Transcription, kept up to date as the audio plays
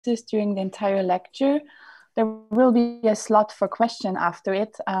during the entire lecture. There will be a slot for question after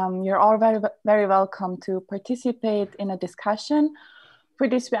it. You're all very welcome to participate in a discussion. For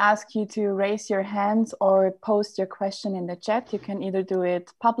this, we ask you to raise your hands or post your question in the chat. You can either do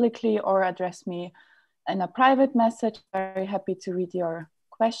it publicly or address me in a private message. I'm very happy to read your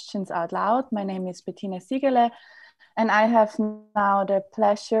questions out loud. My name is Bettina Siegele, and I have now the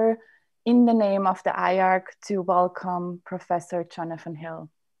pleasure, in the name of the IARC, to welcome Professor Jonathan Hill.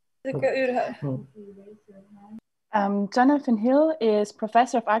 Jonathan Hill is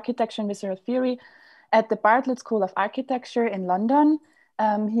Professor of Architecture and Visual Theory at the Bartlett School of Architecture in London.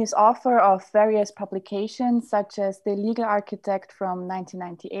 He's author of various publications such as The Legal Architect from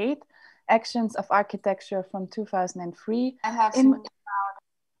 1998, Actions of Architecture from 2003,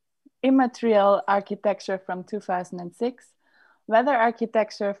 Immaterial Architecture from 2006, Weather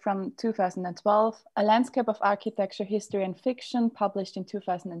Architecture from 2012, A Landscape of Architecture, History and Fiction published in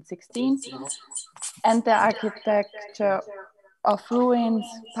 2016, and The Architecture of Ruins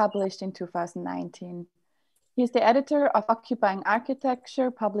published in 2019. He is the editor of Occupying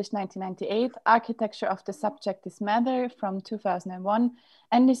Architecture, published 1998, Architecture of the Subject is Matter from 2001,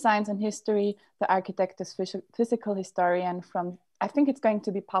 and Designs and History, The Architect as Physical Historian from, I think it's going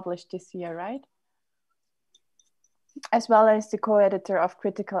to be published this year, right? As well as the co-editor of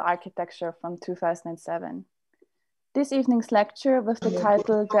Critical Architecture from 2007. This evening's lecture, with the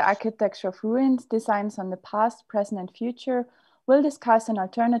title The Architecture of Ruins, Designs on the Past, Present and Future, will discuss an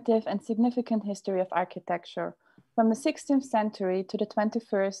alternative and significant history of architecture from the 16th century to the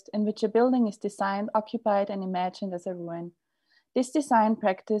 21st, in which a building is designed, occupied and imagined as a ruin. This design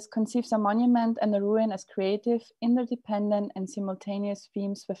practice conceives a monument and a ruin as creative, interdependent and simultaneous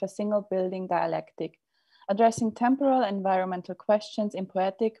themes with a single building dialectic, addressing temporal and environmental questions in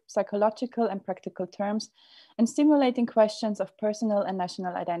poetic, psychological and practical terms, and stimulating questions of personal and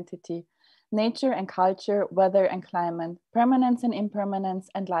national identity, nature and culture, weather and climate, permanence and impermanence,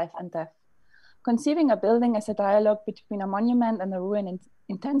 and life and death. Conceiving a building as a dialogue between a monument and a ruin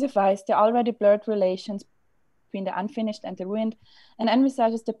intensifies the already blurred relations between the unfinished and the ruined, and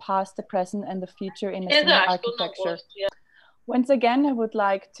envisages the past, the present, and the future in a single architecture. Once again, I would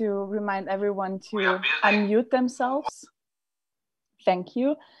like to remind everyone to unmute themselves. Thank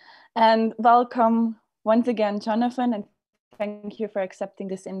you. And welcome once again, Jonathan, and thank you for accepting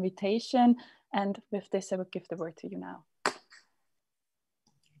this invitation. And with this, I will give the word to you now.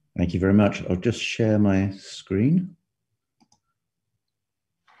 Thank you very much. I'll just share my screen.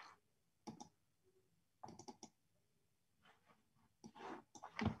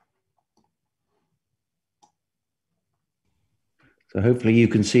 So hopefully you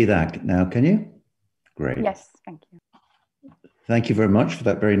can see that now, can you? Great. Yes, thank you. Thank you very much for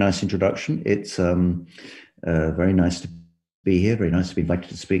that very nice introduction. It's very nice to be here, very nice to be invited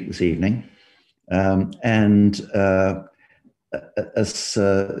to speak this evening. As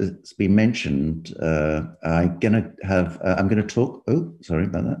it's been mentioned, I'm going to talk, sorry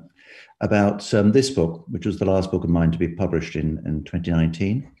about that, about this book, which was the last book of mine to be published in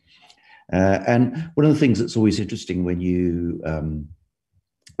 2019. And one of the things that's always interesting when you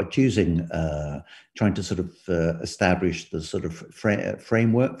are choosing, trying to sort of establish the sort of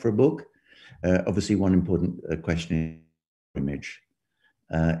framework for a book, obviously one important question is image.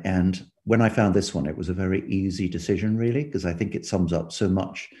 And when I found this one, it was a very easy decision, really, because I think it sums up so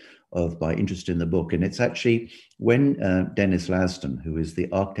much of my interest in the book. And it's actually when Dennis Lasdon, who is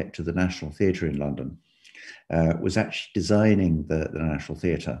the architect of the National Theatre in London, was actually designing the National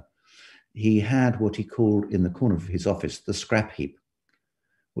Theatre, he had what he called in the corner of his office, the scrap heap,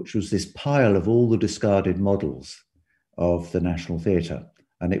 which was this pile of all the discarded models of the National Theatre.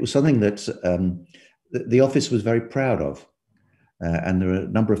 And it was something that the office was very proud of. And there are a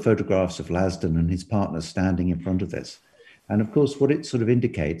number of photographs of Lasdon and his partner standing in front of this. And of course, what it sort of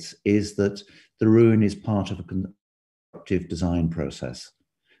indicates is that the ruin is part of a constructive design process.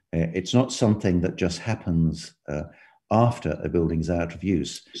 It's not something that just happens after a building is out of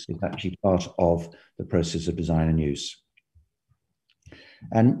use. It's actually part of the process of design and use.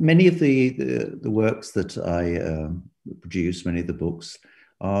 And many of the works that I produce, many of the books,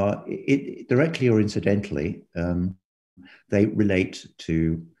 are directly or incidentally, they relate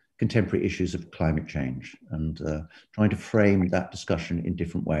to contemporary issues of climate change and trying to frame that discussion in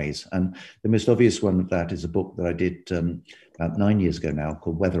different ways. And the most obvious one of that is a book that I did about 9 years ago now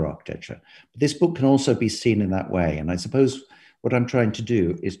called Weather Architecture. But this book can also be seen in that way. And I suppose what I'm trying to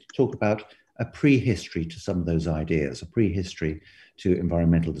do is to talk about a prehistory to some of those ideas, a prehistory to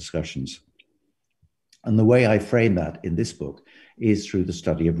environmental discussions. And the way I frame that in this book is through the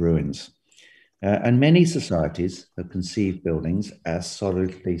study of ruins. And many societies have conceived buildings as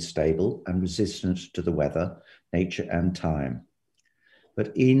solidly stable and resistant to the weather, nature, and time.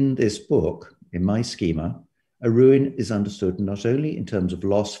 But in this book, in my schema, a ruin is understood not only in terms of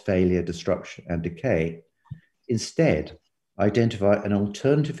loss, failure, destruction, and decay. Instead, identify an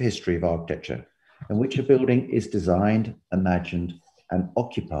alternative history of architecture in which a building is designed, imagined, and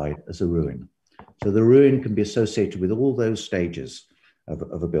occupied as a ruin. So the ruin can be associated with all those stages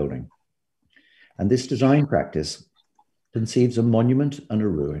of a building. And this design practice conceives a monument and a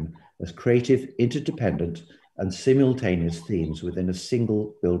ruin as creative, interdependent, and simultaneous themes within a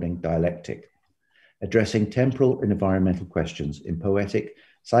single building dialectic, addressing temporal and environmental questions in poetic,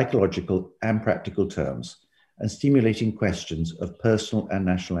 psychological, and practical terms, and stimulating questions of personal and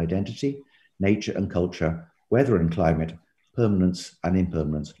national identity, nature and culture, weather and climate, permanence and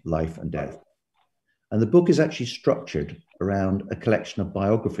impermanence, life and death. And the book is actually structured around a collection of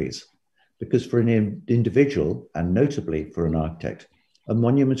biographies, because for an individual, and notably for an architect, a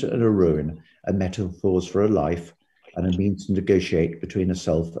monument and a ruin are metaphors for a life and a means to negotiate between a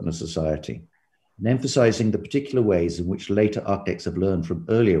self and a society. And emphasizing the particular ways in which later architects have learned from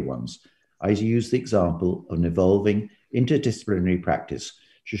earlier ones, I use the example of an evolving interdisciplinary practice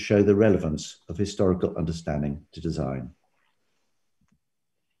to show the relevance of historical understanding to design.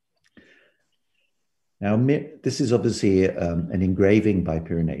 Now, this is obviously an engraving by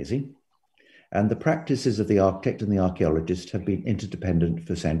Piranesi, and the practices of the architect and the archaeologist have been interdependent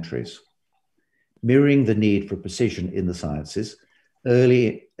for centuries. Mirroring the need for precision in the sciences,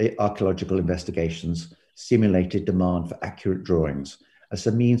 early archaeological investigations stimulated demand for accurate drawings as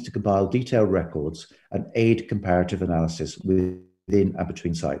a means to compile detailed records and aid comparative analysis within and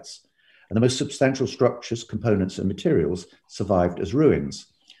between sites. And the most substantial structures, components, and materials survived as ruins,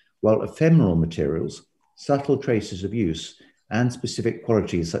 while ephemeral materials, subtle traces of use, and specific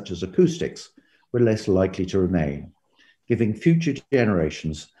qualities such as acoustics were less likely to remain, giving future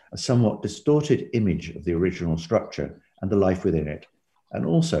generations a somewhat distorted image of the original structure and the life within it, and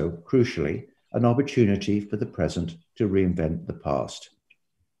also, crucially, an opportunity for the present to reinvent the past.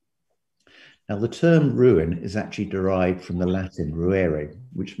 Now, the term ruin is actually derived from the Latin ruere,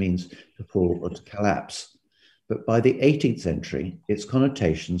 which means to fall or to collapse. But by the 18th century, its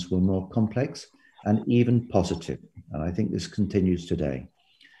connotations were more complex and even positive, and I think this continues today.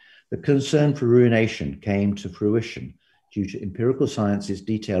 The concern for ruination came to fruition due to empirical science's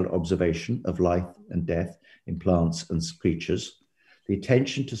detailed observation of life and death in plants and creatures, the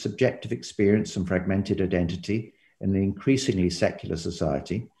attention to subjective experience and fragmented identity in an increasingly secular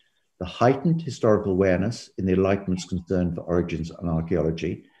society, the heightened historical awareness in the Enlightenment's concern for origins and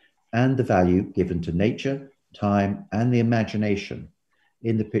archaeology, and the value given to nature, time, and the imagination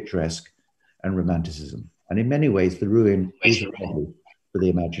in the picturesque and romanticism. And in many ways, the ruin is a model for the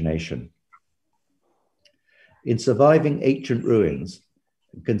imagination. In Surviving Ancient Ruins,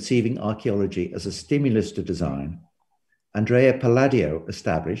 conceiving archaeology as a stimulus to design, Andrea Palladio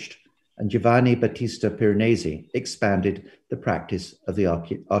established and Giovanni Battista Piranesi expanded the practice of the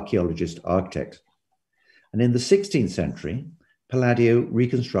archaeologist-architect. And in the 16th century, Palladio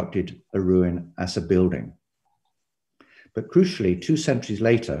reconstructed a ruin as a building. But crucially, 2 centuries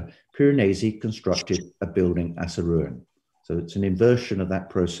later, Piranesi constructed a building as a ruin. So it's an inversion of that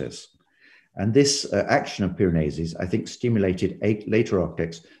process. And this action of Piranesi's, I think, stimulated later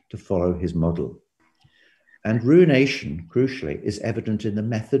architects to follow his model. And ruination, crucially, is evident in the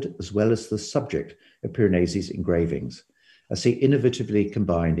method as well as the subject of Piranesi's engravings, as he innovatively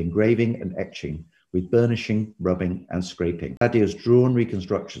combined engraving and etching with burnishing, rubbing, and scraping. Palladio's drawn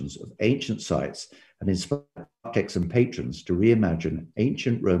reconstructions of ancient sites and inspired architects and patrons to reimagine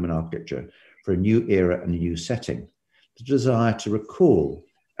ancient Roman architecture for a new era and a new setting. The desire to recall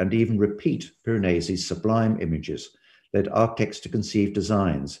and even repeat Piranesi's sublime images led architects to conceive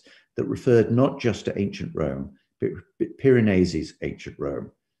designs that referred not just to ancient Rome, but Piranesi's ancient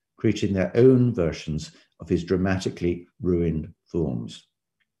Rome, creating their own versions of his dramatically ruined forms.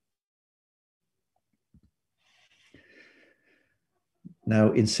 Now,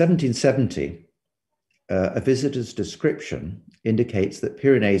 in 1770, a visitor's description indicates that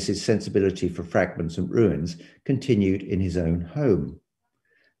Piranesi's sensibility for fragments and ruins continued in his own home,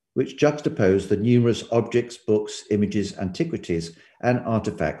 which juxtaposed the numerous objects, books, images, antiquities, and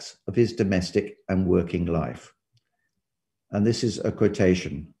artifacts of his domestic and working life. And this is a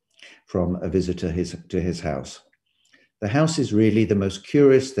quotation from a visitor to his house. "The house is really the most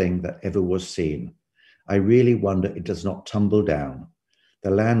curious thing that ever was seen. I really wonder it does not tumble down.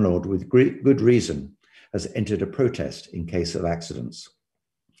 The landlord, with good reason, has entered a protest in case of accidents."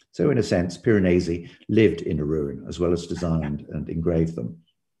 So in a sense, Piranesi lived in a ruin as well as designed and engraved them.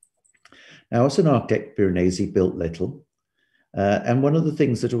 Now, as an architect, Piranesi built little. And one of the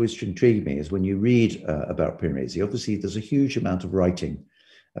things that always intrigued me is when you read about Piranesi, obviously there's a huge amount of writing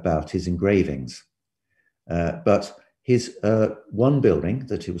about his engravings. But his one building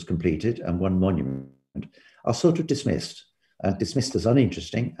that he was completed and one monument are sort of dismissed as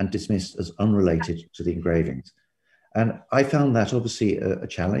uninteresting and dismissed as unrelated to the engravings. And I found that obviously a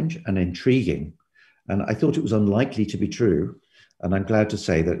challenge and intriguing. And I thought it was unlikely to be true. And I'm glad to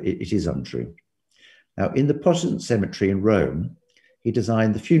say that it is untrue. Now, in the Protestant cemetery in Rome, he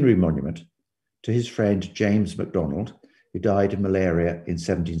designed the funerary monument to his friend James MacDonald, who died of malaria in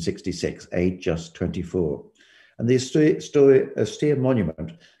 1766, aged just 24. And the austere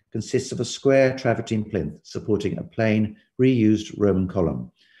monument consists of a square travertine plinth supporting a plain, reused Roman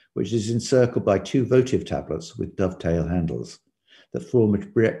column, which is encircled by two votive tablets with dovetail handles that form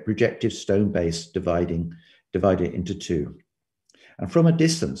a projective stone base divided into two. And from a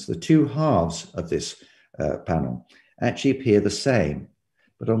distance, the two halves of this panel actually appear the same.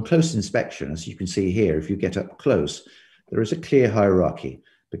 But on close inspection, as you can see here, if you get up close, there is a clear hierarchy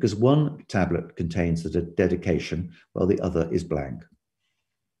because one tablet contains the dedication while the other is blank.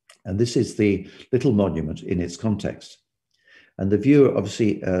 And this is the little monument in its context. And the viewer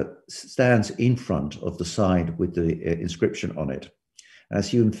obviously stands in front of the side with the inscription on it.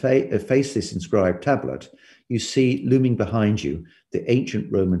 As you face this inscribed tablet, you see looming behind you the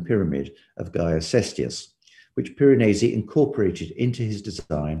ancient Roman pyramid of Gaius Cestius, which Piranesi incorporated into his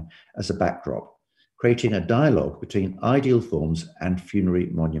design as a backdrop, creating a dialogue between ideal forms and funerary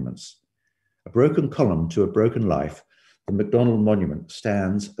monuments. A broken column to a broken life, the MacDonald Monument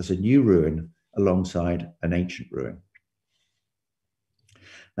stands as a new ruin alongside an ancient ruin.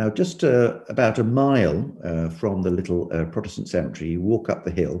 Now, just about a mile from the little Protestant cemetery, you walk up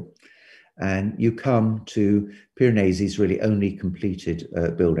the hill and you come to Piranesi's really only completed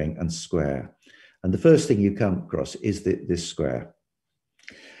building and square. And the first thing you come across is this square.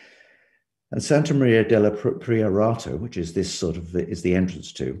 And Santa Maria della Priorato, which is this sort of is the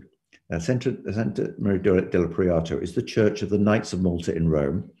entrance to, Santa Maria della Priorato is the church of the Knights of Malta in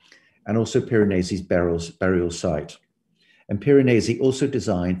Rome, and also Piranesi's burial site. And Piranesi also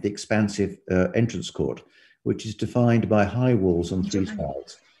designed the expansive entrance court, which is defined by high walls on three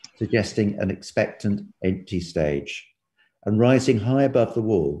sides, suggesting an expectant empty stage. And rising high above the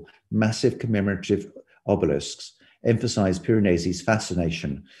wall, massive commemorative obelisks emphasize Piranesi's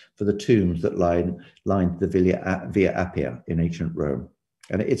fascination for the tombs that lined the Via Appia in ancient Rome.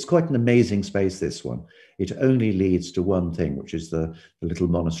 And it's quite an amazing space, this one. It only leads to one thing, which is the little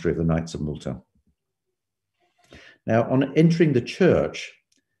monastery of the Knights of Malta. Now, on entering the church,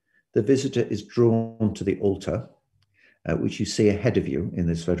 the visitor is drawn to the altar, which you see ahead of you in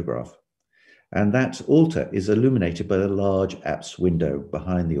this photograph. And that altar is illuminated by a large apse window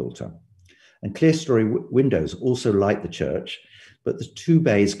behind the altar. And clerestory windows also light the church, but the two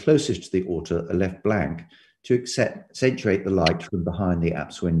bays closest to the altar are left blank to accentuate the light from behind the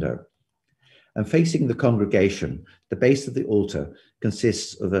apse window. And facing the congregation, the base of the altar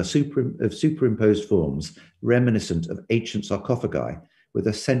consists of superimposed forms reminiscent of ancient sarcophagi with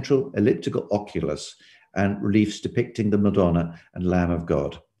a central elliptical oculus and reliefs depicting the Madonna and Lamb of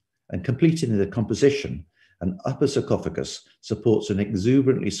God. And completing the composition, an upper sarcophagus supports an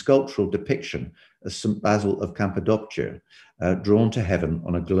exuberantly sculptural depiction of St. Basil of Cappadocia, drawn to heaven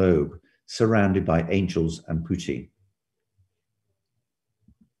on a globe, surrounded by angels and putti.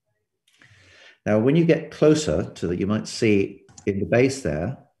 Now, when you get closer to that, you might see in the base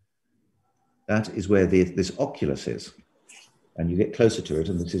there, that is where this oculus is. And you get closer to it,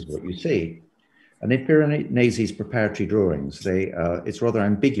 and this is what you see. And in Piranesi's preparatory drawings, it's rather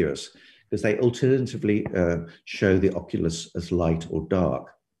ambiguous because they alternatively show the oculus as light or dark.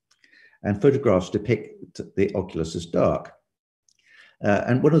 And photographs depict the oculus as dark.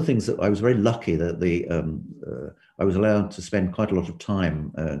 And one of the things that I was very lucky that I was allowed to spend quite a lot of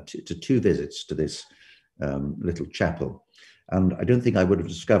time to two visits to this little chapel. And I don't think I would have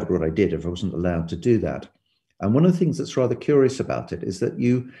discovered what I did if I wasn't allowed to do that. And one of the things that's rather curious about it is that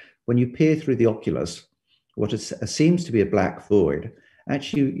when you peer through the oculus, what seems to be a black void,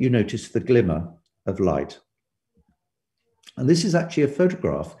 actually you notice the glimmer of light. And this is actually a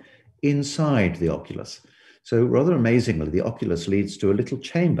photograph inside the oculus. So rather amazingly, the oculus leads to a little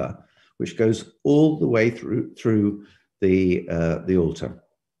chamber which goes all the way through the altar.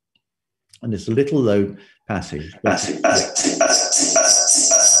 And it's a little low passage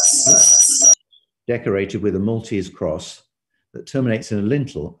decorated with a Maltese cross that terminates in a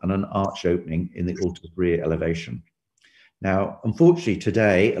lintel and an arch opening in the altar's rear elevation. Now, unfortunately,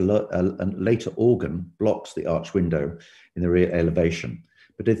 today, a later organ blocks the arch window in the rear elevation,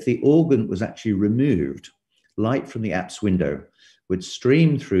 but if the organ was actually removed, light from the apse window would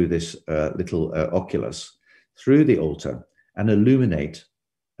stream through this little oculus, through the altar, and illuminate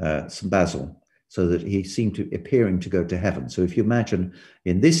St. Basil, so that he seemed to appearing to go to heaven. So if you imagine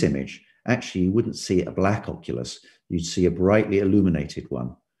in this image, actually you wouldn't see a black oculus, you'd see a brightly illuminated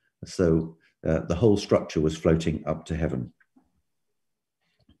one. So the whole structure was floating up to heaven.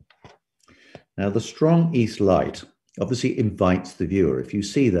 Now the strong east light obviously invites the viewer. If you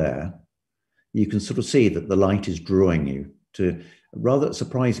see there, you can sort of see that the light is drawing you to, rather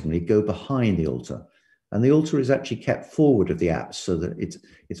surprisingly, go behind the altar. And the altar is actually kept forward of the apse so that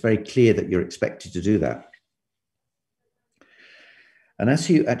it's very clear that you're expected to do that. And as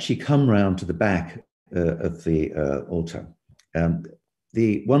you actually come round to the back of the altar,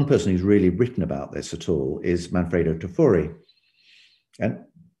 the one person who's really written about this at all is Manfredo Tafori. And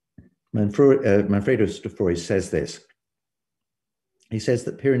Manfredo Tafori says this. He says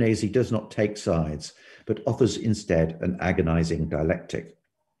that Piranesi does not take sides, but offers instead an agonizing dialectic.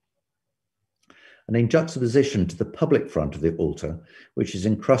 And in juxtaposition to the public front of the altar, which is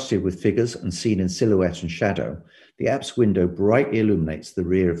encrusted with figures and seen in silhouette and shadow, the apse window brightly illuminates the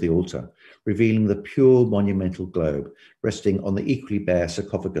rear of the altar, revealing the pure monumental globe resting on the equally bare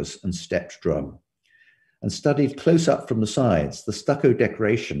sarcophagus and stepped drum. And studied close up from the sides, the stucco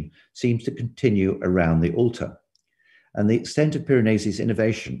decoration seems to continue around the altar. And the extent of Piranesi's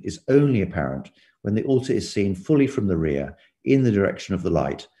innovation is only apparent when the altar is seen fully from the rear in the direction of the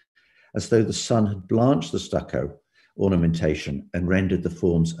light, as though the sun had blanched the stucco ornamentation and rendered the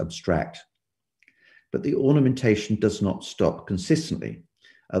forms abstract. But the ornamentation does not stop consistently.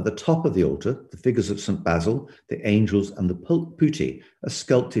 At the top of the altar, the figures of St. Basil, the angels, and the putti are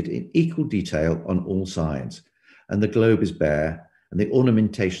sculpted in equal detail on all sides, and the globe is bare, and the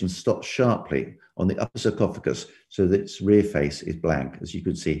ornamentation stops sharply on the upper sarcophagus so that its rear face is blank, as you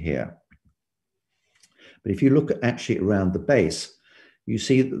can see here. But if you look actually around the base, you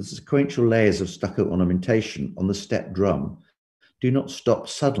see that the sequential layers of stucco ornamentation on the step drum do not stop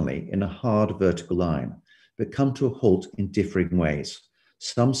suddenly in a hard vertical line, but come to a halt in differing ways.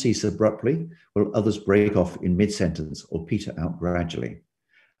 Some cease abruptly, while others break off in mid-sentence or peter out gradually.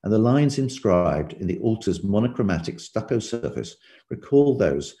 And the lines inscribed in the altar's monochromatic stucco surface recall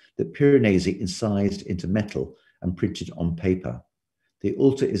those that Piranesi incised into metal and printed on paper. The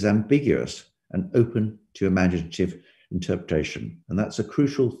altar is ambiguous and open to imaginative interpretation. And that's a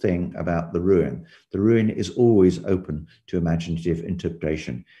crucial thing about the ruin. The ruin is always open to imaginative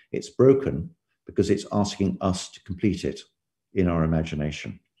interpretation. It's broken because it's asking us to complete it in our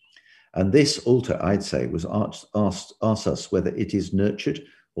imagination. And this altar, I'd say, was asked us whether it is nurtured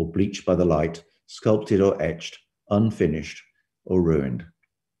or bleached by the light, sculpted or etched, unfinished or ruined.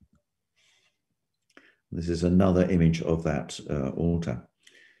 This is another image of that altar.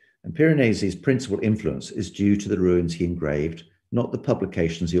 And Piranesi's principal influence is due to the ruins he engraved, not the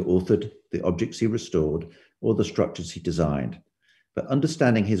publications he authored, the objects he restored, or the structures he designed. But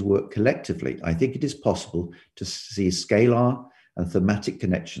understanding his work collectively, I think it is possible to see scalar and thematic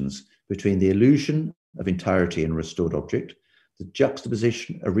connections between the illusion of entirety in a restored object, the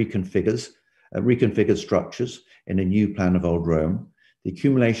juxtaposition of reconfigured structures in a new plan of old Rome, the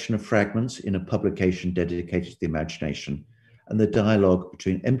accumulation of fragments in a publication dedicated to the imagination, and the dialogue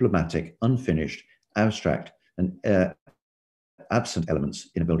between emblematic, unfinished, abstract, and absent elements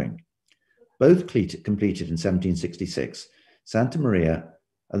in a building. Both completed in 1766, Santa Maria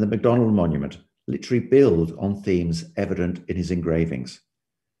and the MacDonald Monument literally build on themes evident in his engravings.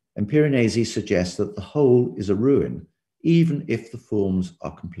 And Piranesi suggests that the whole is a ruin, even if the forms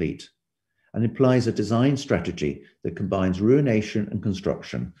are complete, and implies a design strategy that combines ruination and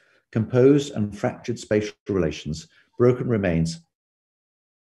construction, composed and fractured spatial relations, broken remains,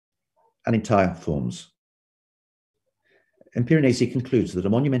 and entire forms. And Piranesi concludes that a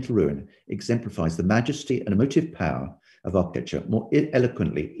monumental ruin exemplifies the majesty and emotive power of architecture more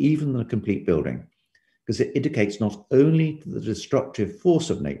eloquently even than a complete building, because it indicates not only the destructive force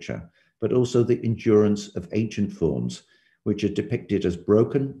of nature, but also the endurance of ancient forms, which are depicted as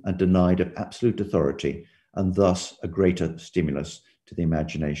broken and denied of absolute authority, and thus a greater stimulus to the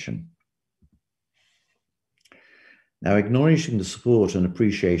imagination. Now, acknowledging the support and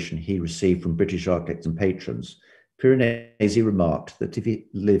appreciation he received from British architects and patrons, Piranesi remarked that if he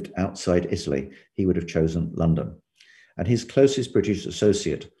lived outside Italy, he would have chosen London. And his closest British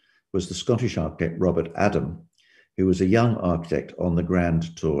associate was the Scottish architect Robert Adam, who was a young architect on the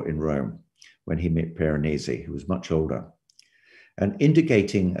Grand Tour in Rome when he met Piranesi, who was much older. And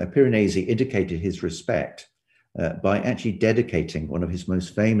Piranesi indicated his respect by actually dedicating one of his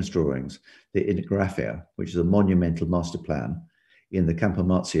most famous drawings, the Ingraffia, which is a monumental master plan, in the Campo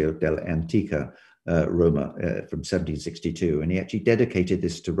Marzio dell'Antica Roma from 1762. And he actually dedicated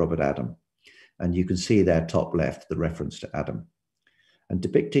this to Robert Adam. And you can see there, top left, the reference to Adam. And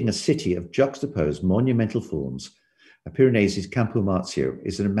depicting a city of juxtaposed monumental forms, Piranesi's Campo Marzio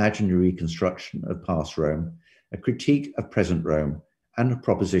is an imaginary reconstruction of past Rome, a critique of present Rome, and a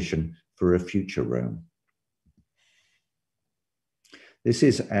proposition for a future Rome. This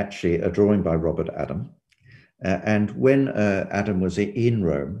is actually a drawing by Robert Adam. And when Adam was in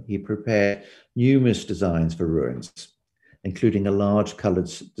Rome, he prepared numerous designs for ruins, including a large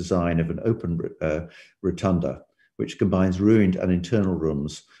colored design of an open rotunda, which combines ruined and internal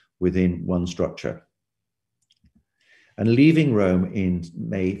rooms within one structure. And leaving Rome in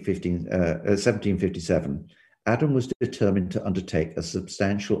May 1757, Adam was determined to undertake a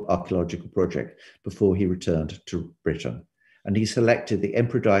substantial archaeological project before he returned to Britain. And he selected the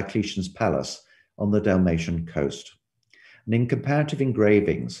Emperor Diocletian's palace on the Dalmatian coast. And in comparative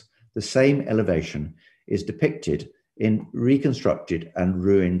engravings, the same elevation is depicted in reconstructed and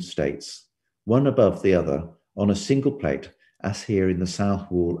ruined states, one above the other on a single plate, as here in the south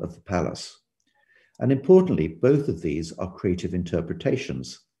wall of the palace. And importantly, both of these are creative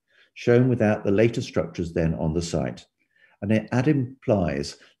interpretations, shown without the later structures then on the site. And it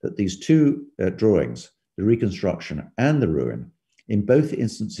implies that these two drawings, the reconstruction and the ruin, in both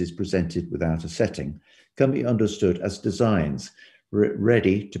instances presented without a setting, can be understood as designs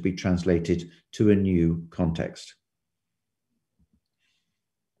ready to be translated to a new context.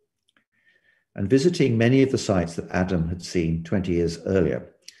 And visiting many of the sites that Adam had seen 20 years earlier,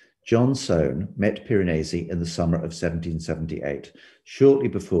 John Soane met Piranesi in the summer of 1778, shortly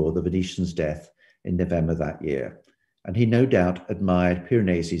before the Venetian's death in November that year. And he no doubt admired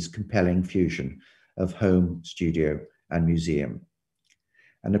Piranesi's compelling fusion of home, studio, and museum.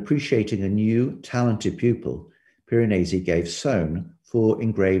 And appreciating a new, talented pupil, Piranesi gave Soane 4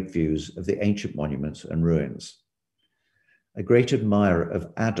 engraved views of the ancient monuments and ruins. A great admirer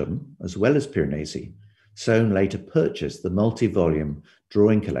of Adam, as well as Piranesi, Soane later purchased the multi-volume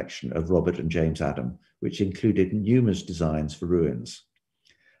drawing collection of Robert and James Adam, which included numerous designs for ruins.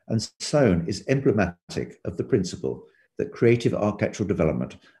 And Soane is emblematic of the principle that creative architectural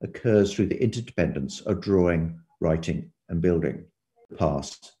development occurs through the interdependence of drawing, writing, and building, the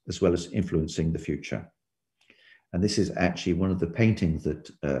past, as well as influencing the future. And this is actually one of the paintings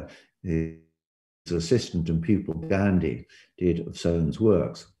that his assistant and pupil Gandhi did of Soane's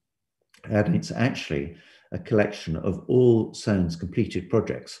works. And it's actually a collection of all Soane's completed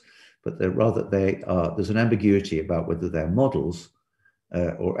projects, but there's an ambiguity about whether they're models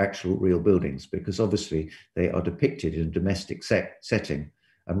or actual real buildings, because obviously they are depicted in a domestic setting.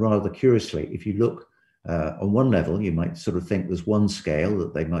 And rather curiously, if you look on one level, you might sort of think there's one scale,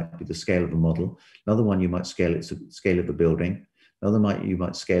 that they might be the scale of a model. Another one, you might scale it's the scale of a building. Another you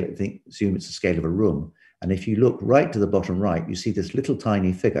might scale it, assume it's the scale of a room. And if you look right to the bottom right, you see this little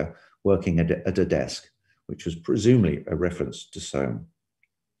tiny figure working at a desk, which was presumably a reference to Soane.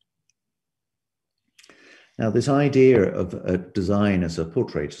 Now, this idea of a design as a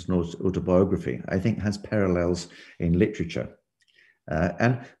portrait, as an autobiography, I think has parallels in literature.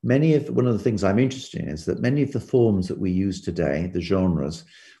 And one of the things I'm interested in is that many of the forms that we use today, the genres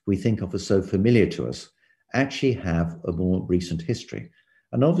we think of as so familiar to us, actually have a more recent history.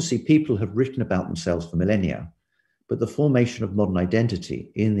 And obviously people have written about themselves for millennia, but the formation of modern identity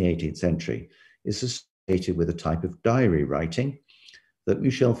in the 18th century is associated with a type of diary writing that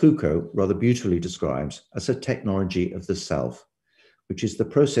Michel Foucault rather beautifully describes as a technology of the self, which is the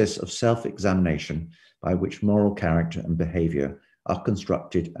process of self-examination by which moral character and behavior are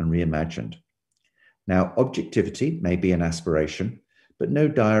constructed and reimagined. Now, objectivity may be an aspiration, but no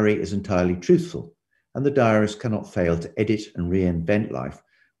diary is entirely truthful, and the diarist cannot fail to edit and reinvent life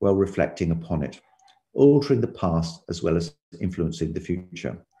while reflecting upon it, altering the past as well as influencing the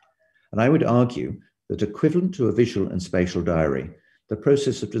future. And I would argue that equivalent to a visual and spatial diary, the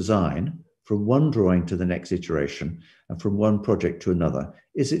process of design from one drawing to the next iteration and from one project to another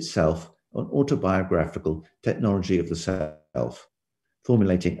is itself an autobiographical technology of the self,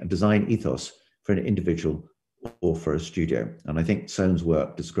 formulating a design ethos for an individual or for a studio. And I think Soane's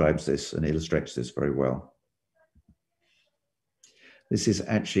work describes this and illustrates this very well. This is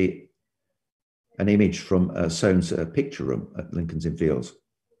actually an image from Soane's picture room at Lincoln's Inn Fields.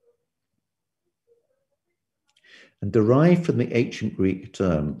 And derived from the ancient Greek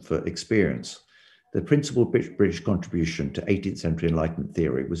term for experience, the principal British contribution to 18th century Enlightenment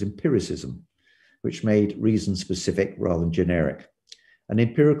theory was empiricism, which made reason specific rather than generic. And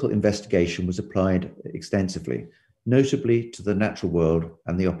empirical investigation was applied extensively, notably to the natural world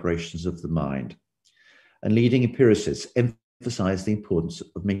and the operations of the mind. And leading empiricists emphasized the importance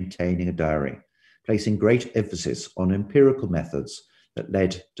of maintaining a diary, placing great emphasis on empirical methods that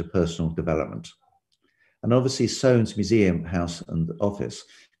led to personal development. And obviously, Soane's museum, house, and office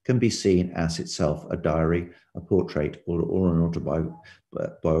can be seen as itself a diary, a portrait, or an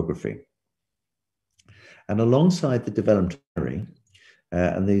autobiography. And alongside the development diary,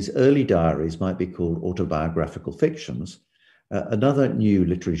 and these early diaries might be called autobiographical fictions, another new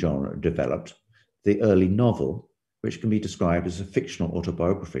literary genre developed, the early novel, which can be described as a fictional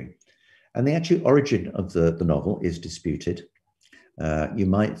autobiography. And the actual origin of the novel is disputed. You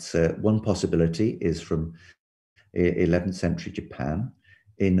might say one possibility is from 11th century Japan.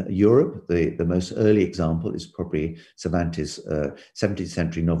 In Europe, the most early example is probably Cervantes' 17th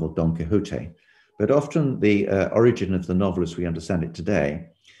century novel Don Quixote. But often the origin of the novel as we understand it today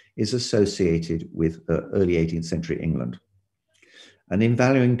is associated with early 18th century England. And in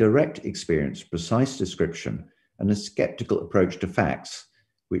valuing direct experience, precise description, and a skeptical approach to facts,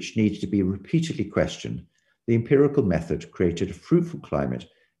 which needs to be repeatedly questioned, the empirical method created a fruitful climate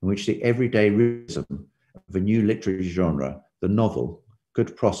in which the everyday realism of a new literary genre, the novel,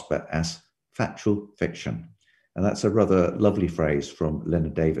 could prosper as factual fiction. And that's a rather lovely phrase from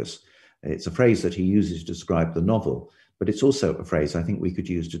Leonard Davis. It's a phrase that he uses to describe the novel, but it's also a phrase I think we could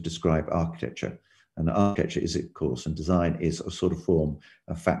use to describe architecture. And architecture is, of course, and design is a sort of form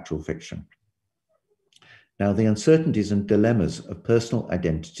of factual fiction. Now, the uncertainties and dilemmas of personal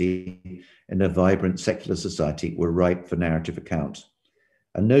identity in a vibrant secular society were ripe for narrative account.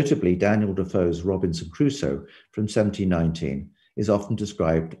 And notably, Daniel Defoe's Robinson Crusoe from 1719 is often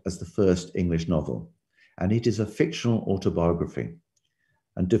described as the first English novel, and it is a fictional autobiography.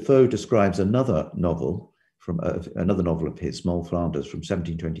 And Defoe describes another novel of his, Moll Flanders, from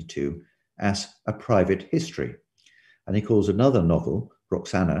 1722, as a private history. And he calls another novel,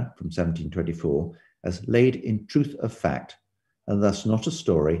 Roxana, from 1724, as laid in truth of fact, and thus not a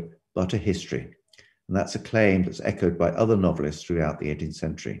story, but a history. And that's a claim that's echoed by other novelists throughout the 18th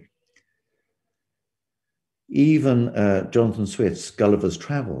century. Even Jonathan Swift's Gulliver's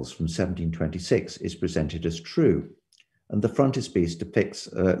Travels from 1726 is presented as true. And the frontispiece depicts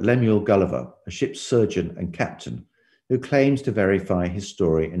Lemuel Gulliver, a ship's surgeon and captain, who claims to verify his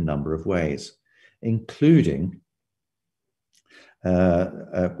story in a number of ways, including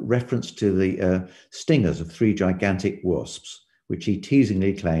a reference to the stingers of 3 gigantic wasps, which he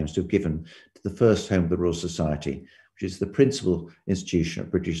teasingly claims to have given to the first home of the Royal Society, which is the principal institution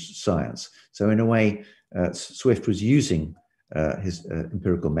of British science. So in a way, Swift was using his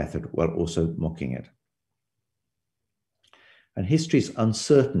empirical method while also mocking it. And history's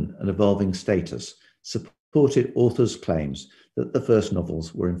uncertain and evolving status supported authors' claims that the first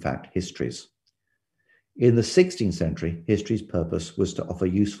novels were in fact histories. In the 16th century, history's purpose was to offer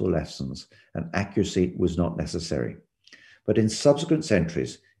useful lessons, and accuracy was not necessary. But in subsequent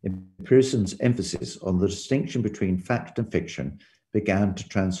centuries, empiricism's emphasis on the distinction between fact and fiction began to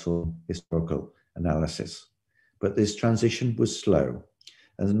transform historical analysis. But this transition was slow,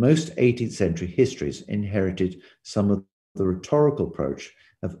 and most 18th century histories inherited some of the rhetorical approach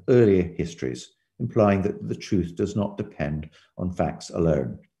of earlier histories, implying that the truth does not depend on facts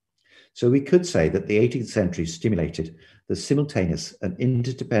alone. So we could say that the 18th century stimulated the simultaneous and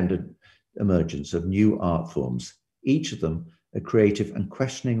interdependent emergence of new art forms, each of them a creative and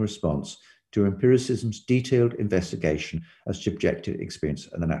questioning response to empiricism's detailed investigation of subjective experience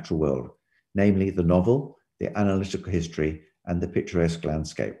in the natural world, namely the novel, the analytical history, and the picturesque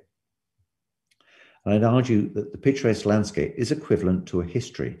landscape. And I'd argue that the picturesque landscape is equivalent to a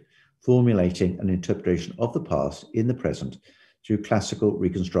history, formulating an interpretation of the past in the present through classical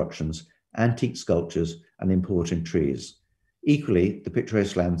reconstructions, antique sculptures, and imported trees. Equally, the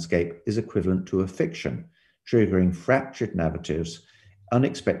picturesque landscape is equivalent to a fiction, triggering fractured narratives,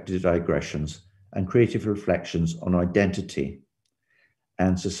 unexpected digressions, and creative reflections on identity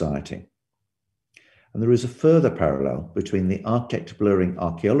and society. And there is a further parallel between the architect blurring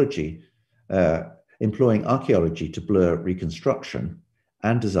archaeology, employing archaeology to blur reconstruction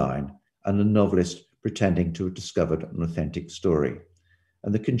and design, and the novelist pretending to have discovered an authentic story.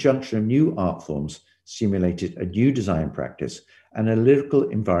 And the conjunction of new art forms stimulated a new design practice and a lyrical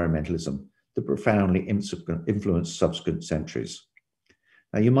environmentalism that profoundly influenced subsequent centuries.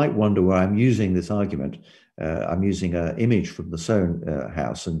 Now, you might wonder why I'm using this argument. I'm using an image from the Soane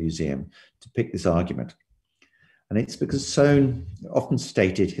House and Museum to pick this argument. And it's because Soane often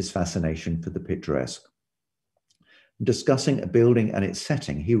stated his fascination for the picturesque. In discussing a building and its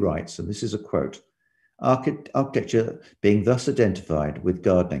setting, he writes, and this is a quote, "Architecture being thus identified with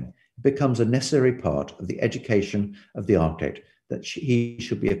gardening becomes a necessary part of the education of the architect, that he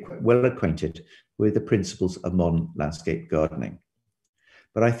should be well acquainted with the principles of modern landscape gardening.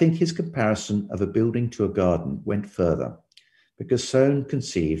 But I think his comparison of a building to a garden went further, because Soane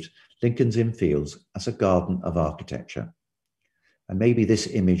conceived Lincoln's Inn Fields as a garden of architecture. And maybe this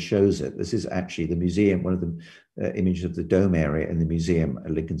image shows it. This is actually the museum, one of the images of the dome area in the museum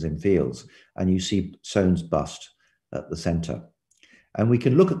at Lincoln's Inn Fields. And you see Soane's bust at the center. And we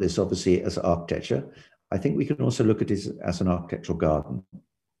can look at this obviously as architecture. I think we can also look at it as an architectural garden.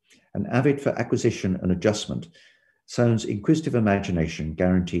 And avid for acquisition and adjustment, Soane's inquisitive imagination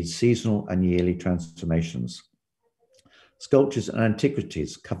guaranteed seasonal and yearly transformations. Sculptures and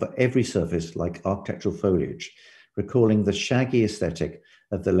antiquities cover every surface like architectural foliage, recalling the shaggy aesthetic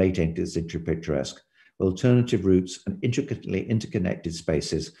of the late 18th century picturesque. Alternative routes and intricately interconnected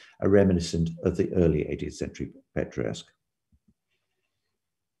spaces are reminiscent of the early 18th century picturesque.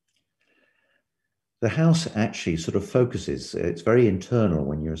 The house actually sort of focuses, it's very internal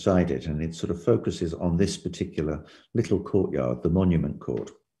when you're inside it, and it sort of focuses on this particular little courtyard, the Monument Court,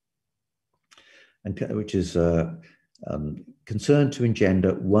 and which is concerned to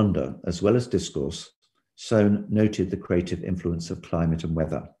engender wonder as well as discourse. Soane noted the creative influence of climate and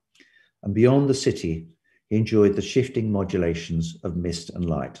weather. And beyond the city, he enjoyed the shifting modulations of mist and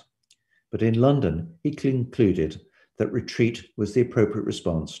light. But in London, he concluded that retreat was the appropriate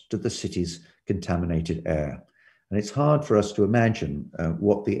response to the city's contaminated air. And it's hard for us to imagine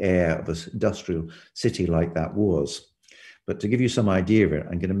what the air of an industrial city like that was. But to give you some idea of it,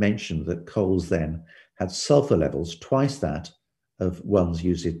 I'm going to mention that coals then had sulfur levels twice that of ones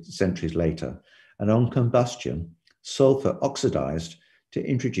used centuries later. And on combustion, sulfur oxidized to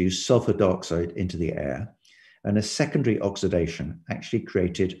introduce sulfur dioxide into the air. And a secondary oxidation actually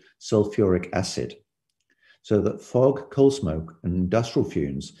created sulfuric acid, so that fog, coal smoke, and industrial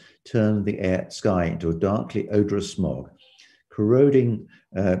fumes turned the sky into a darkly odorous smog, corroding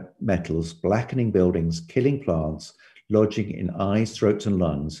metals, blackening buildings, killing plants, lodging in eyes, throats, and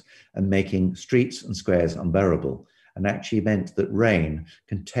lungs, and making streets and squares unbearable, and actually meant that rain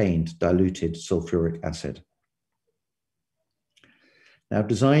contained diluted sulfuric acid. Now,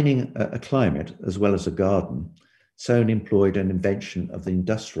 designing a climate as well as a garden, Soane employed an invention of the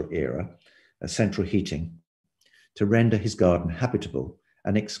industrial era, central heating, to render his garden habitable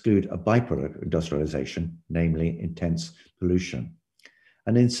and exclude a byproduct of industrialization, namely intense pollution.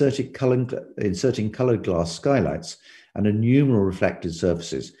 And inserting colored glass skylights and innumerable reflected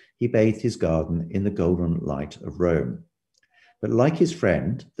surfaces, he bathed his garden in the golden light of Rome. But like his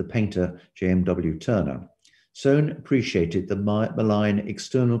friend, the painter J.M.W. Turner, Soane appreciated the malign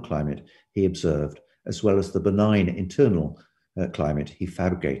external climate he observed, as well as the benign internal climate he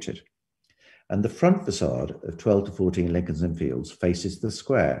fabricated. And the front facade of 12 to 14 Lincoln's Inn Fields faces the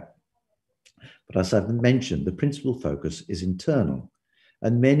square. But as I've mentioned, the principal focus is internal,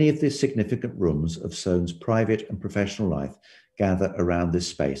 and many of the significant rooms of Soane's private and professional life gather around this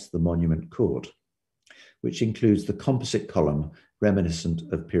space, the Monument Court, which includes the composite column reminiscent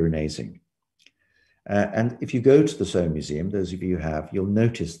of Piranesi. And if you go to the Soane Museum, those of you who have, you'll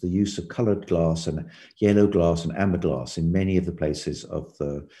notice the use of colored glass and yellow glass and amber glass in many of the places of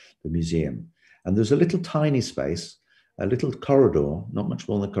the museum. And there's a little tiny space, a little corridor, not much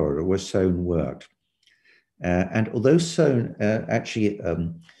more than a corridor, where Soane worked. And although Soane actually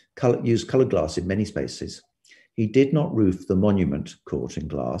used colored glass in many spaces, he did not roof the Monument Court in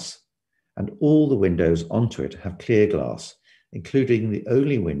glass, and all the windows onto it have clear glass, including the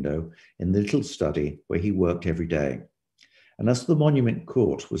only window in the little study where he worked every day. And as the Monument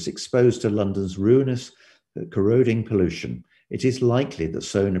Court was exposed to London's ruinous, corroding pollution, it is likely that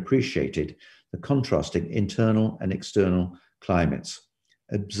Soane appreciated the contrasting internal and external climates,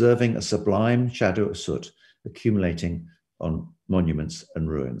 observing a sublime shadow of soot accumulating on monuments and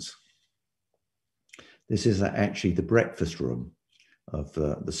ruins. This is actually the breakfast room of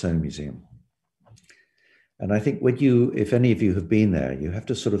the Soane Museum. And I think when if any of you have been there, you have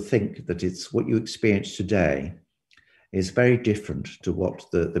to sort of think that it's what you experience today is very different to what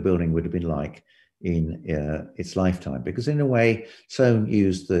the building would have been like in its lifetime. Because in a way, Soane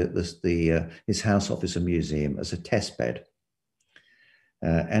used his house, office and museum as a test bed.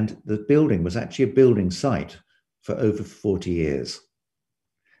 And the building was actually a building site for over 40 years.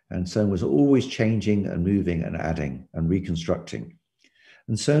 And Soane was always changing and moving and adding and reconstructing.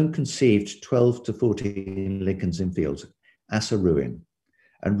 And Soane conceived 12 to 14 Lincoln's Inn Fields as a ruin,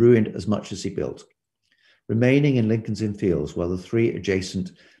 and ruined as much as he built. Remaining in Lincoln's Inn Fields while the 3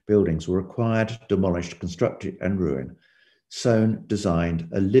 adjacent buildings were acquired, demolished, constructed, and ruined, Soane designed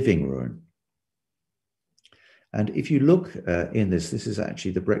a living ruin. And if you look in this is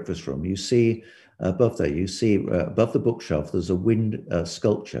actually the breakfast room. You see above there, above the bookshelf, there's a wind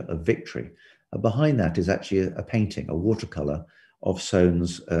sculpture of Victory, And behind that is actually a painting, a watercolor of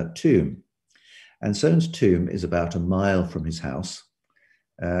Soane's tomb. And Soane's tomb is about a mile from his house.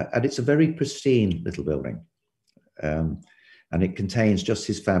 And it's a very pristine little building. And it contains just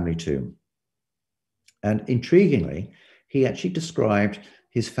his family tomb. And intriguingly, he actually described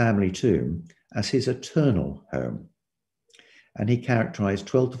his family tomb as his eternal home. And he characterized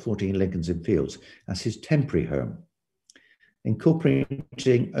 12 to 14 Lincoln's Inn Fields as his temporary home.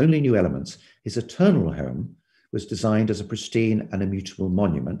 Incorporating only new elements, his eternal home was designed as a pristine and immutable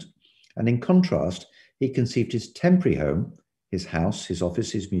monument. And in contrast, he conceived his temporary home, his house, his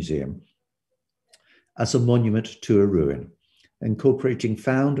office, his museum, as a monument to a ruin, incorporating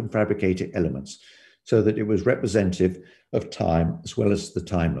found and fabricated elements so that it was representative of time as well as the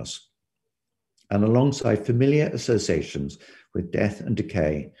timeless. And alongside familiar associations with death and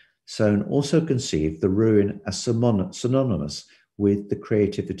decay, Soane also conceived the ruin as synonymous with the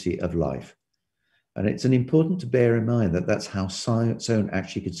creativity of life. And it's important to bear in mind that that's how Soane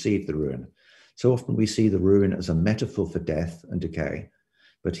actually conceived the ruin. So often we see the ruin as a metaphor for death and decay,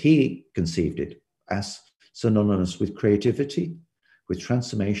 but he conceived it as synonymous with creativity, with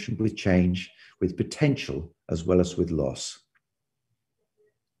transformation, with change, with potential, as well as with loss.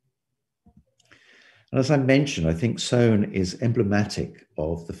 And as I mentioned, I think Soane is emblematic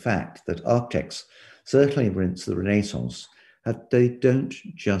of the fact that architects, certainly since the Renaissance, they don't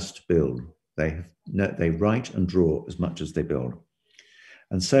just build. They write and draw as much as they build.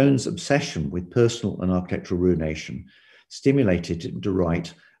 And Soane's obsession with personal and architectural ruination stimulated him to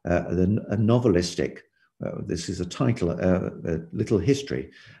write a novelistic, this is a title, a little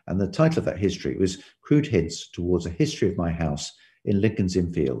history. And the title of that history was Crude Hints Towards a History of My House in Lincoln's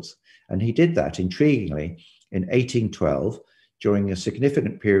Inn Fields. And he did that, intriguingly, in 1812, during a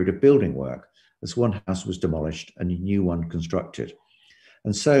significant period of building work, as one house was demolished and a new one constructed.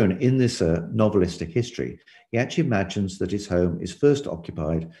 And Soane, in this novelistic history, he actually imagines that his home is first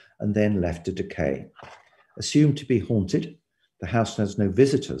occupied and then left to decay. Assumed to be haunted, the house has no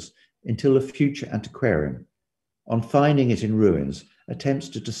visitors until a future antiquarian, on finding it in ruins, attempts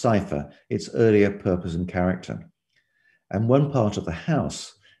to decipher its earlier purpose and character. And one part of the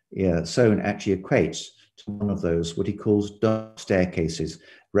house, Soane actually equates to one of those, what he calls dark staircases,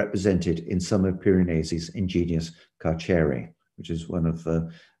 represented in some of Piranesi's ingenious carceri, which is one of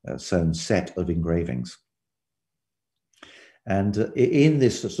Soane's set of engravings. And in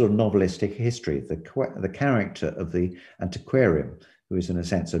this sort of novelistic history, the character of the antiquarian, who is in a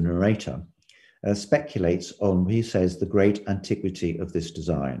sense a narrator, speculates on, he says, the great antiquity of this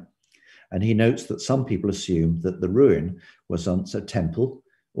design. And he notes that some people assume that the ruin was once a temple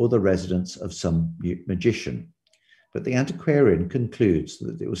or the residence of some magician. But the antiquarian concludes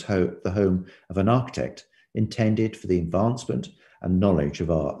that it was the home of an architect intended for the advancement and knowledge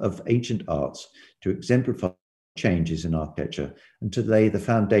of ancient arts, to exemplify changes in architecture and to lay the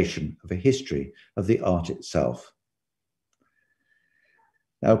foundation of a history of the art itself.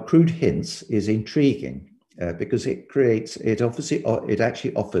 Now, Crude Hints is intriguing because it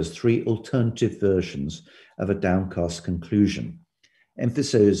actually offers three alternative versions of a downcast conclusion,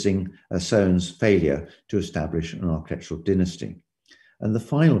 emphasizing Soane's failure to establish an architectural dynasty. And the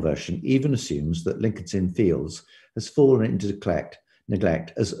final version even assumes that Lincoln's Inn Fields has fallen into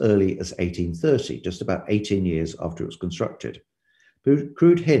neglect as early as 1830, just about 18 years after it was constructed.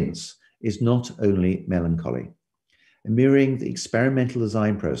 Crude Hints is not only melancholy. Mirroring the experimental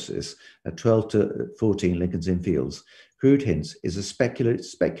design process at 12 to 14 Lincoln's Inn Fields, Crude Hints is a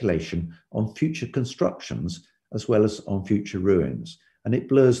speculation on future constructions as well as on future ruins, and it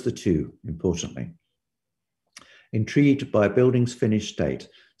blurs the two, importantly. Intrigued by a building's finished state,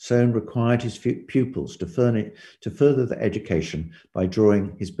 Soane required his pupils to further their education by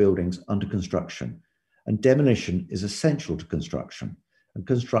drawing his buildings under construction. And demolition is essential to construction. And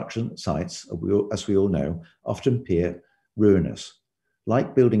construction sites, as we all know, often appear ruinous.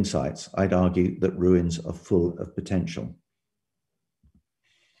 Like building sites, I'd argue that ruins are full of potential.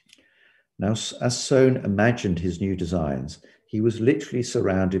 Now, as Soane imagined his new designs, he was literally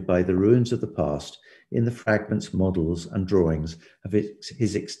surrounded by the ruins of the past in the fragments, models, and drawings of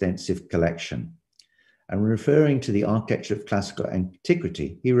his extensive collection. And referring to the architecture of classical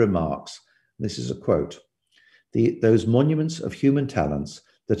antiquity, he remarks, this is a quote, "Those monuments of human talents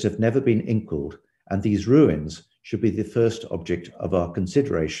that have never been equaled, and these ruins should be the first object of our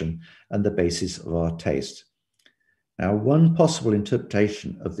consideration and the basis of our taste." Now, one possible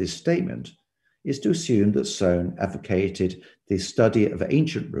interpretation of this statement is to assume that Soane advocated the study of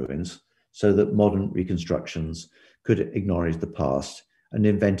ancient ruins so that modern reconstructions could acknowledge the past and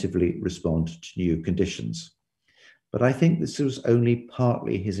inventively respond to new conditions. But I think this was only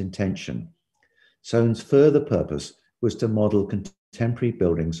partly his intention. Soane's further purpose was to model contemporary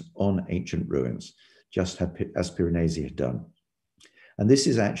buildings on ancient ruins, just as Piranesi had done. And this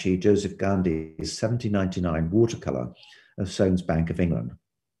is actually Joseph Gandy's 1799 watercolor of Soane's Bank of England.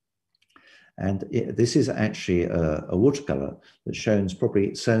 And this is actually a watercolor that shows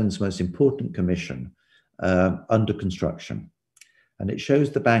probably Soane's most important commission under construction. And it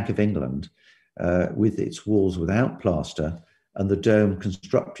shows the Bank of England with its walls without plaster and the dome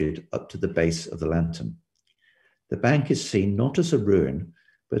constructed up to the base of the lantern. The bank is seen not as a ruin,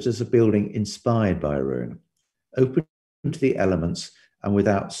 but as a building inspired by a ruin, open to the elements and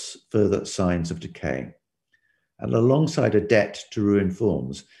without further signs of decay. And alongside a debt to ruin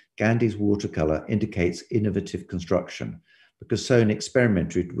forms, Gandy's watercolor indicates innovative construction because Soane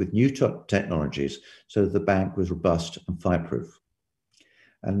experimented with new technologies so that the bank was robust and fireproof.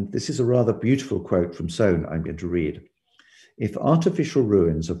 And this is a rather beautiful quote from Soane I'm going to read. If artificial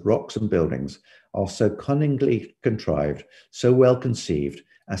ruins of rocks and buildings are so cunningly contrived, so well conceived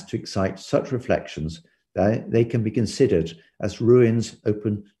as to excite such reflections, that they can be considered as ruins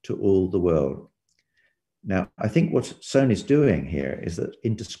open to all the world. Now, I think what Soane is doing here is that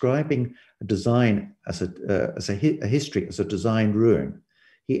in describing a design as a history as a designed ruin,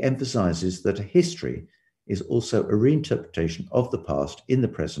 he emphasizes that a history is also a reinterpretation of the past in the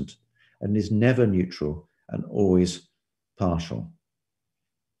present and is never neutral and always partial.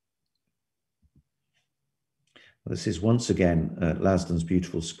 This is once again Lasdun's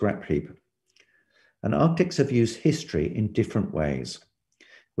beautiful scrap heap. And architects have used history in different ways,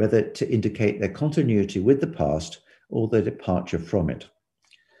 whether to indicate their continuity with the past or their departure from it.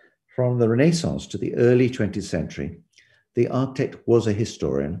 From the Renaissance to the early 20th century, the architect was a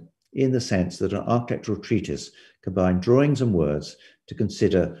historian in the sense that an architectural treatise combined drawings and words to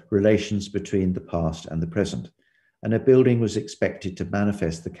consider relations between the past and the present, and a building was expected to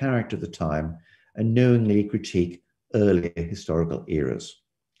manifest the character of the time and knowingly critique earlier historical eras.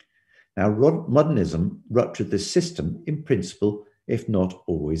 Now, modernism ruptured this system in principle, if not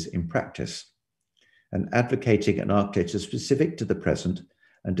always in practice, and advocating an architecture specific to the present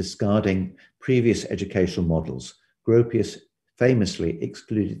and discarding previous educational models. Gropius famously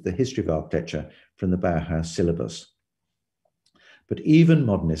excluded the history of architecture from the Bauhaus syllabus. But even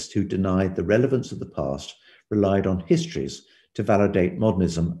modernists who denied the relevance of the past relied on histories to validate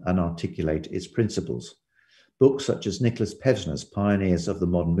modernism and articulate its principles. Books such as Nicholas Pevsner's Pioneers of the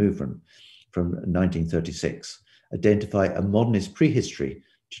Modern Movement from 1936 identify a modernist prehistory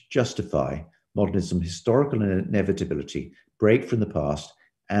to justify modernism's historical inevitability, break from the past,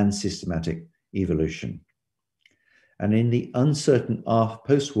 and systematic evolution. And in the uncertain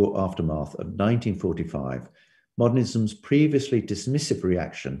post-war aftermath of 1945, modernism's previously dismissive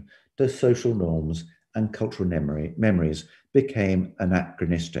reaction to social norms and cultural memories became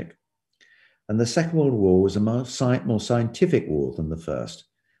anachronistic. And the Second World War was a more scientific war than the first,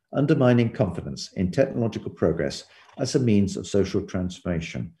 undermining confidence in technological progress as a means of social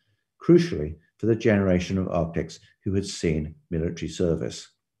transformation, crucially for the generation of architects who had seen military service.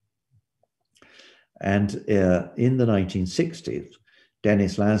 And in the 1960s,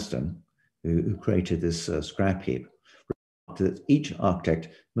 Dennis Lasdun, who created this scrap heap, remarked that each architect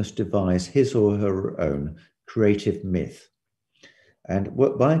must devise his or her own creative myth. And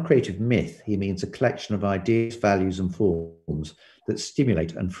by a creative myth, he means a collection of ideas, values, and forms that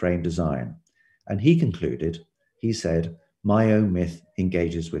stimulate and frame design. And he concluded, he said, "My own myth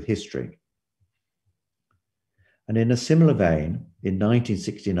engages with history." And in a similar vein, in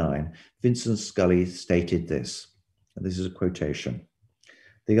 1969, Vincent Scully stated this, and this is a quotation: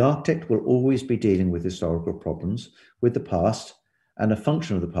 "The architect will always be dealing with historical problems, with the past, and a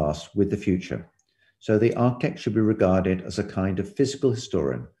function of the past with the future. So the architect should be regarded as a kind of physical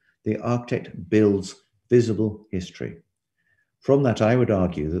historian. The architect builds visible history." From that, I would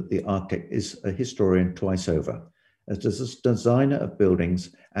argue that the architect is a historian twice over, as a designer of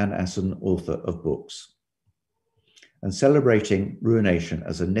buildings and as an author of books. And celebrating ruination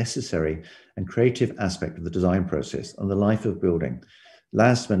as a necessary and creative aspect of the design process and the life of building,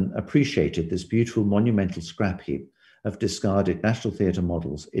 Lasdun appreciated this beautiful monumental scrap heap of discarded National Theatre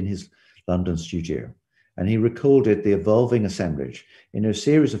models in his London studio. And he recorded the evolving assemblage in a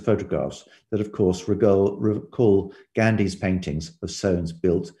series of photographs that, of course, recall Gandy's paintings of Soane's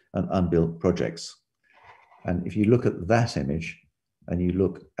built and unbuilt projects. And if you look at that image and you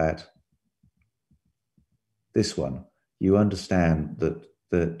look at this one, you understand that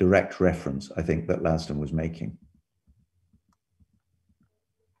the direct reference, I think, that Lasdun was making.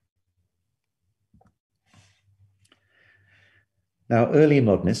 Now, early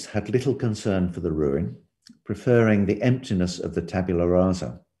modernists had little concern for the ruin, preferring the emptiness of the tabula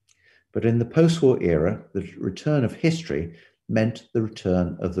rasa. But in the post-war era, the return of history meant the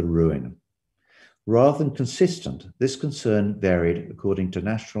return of the ruin. Rather than consistent, this concern varied according to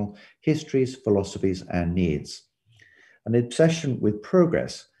national histories, philosophies, and needs. An obsession with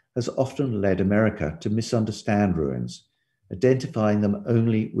progress has often led America to misunderstand ruins, identifying them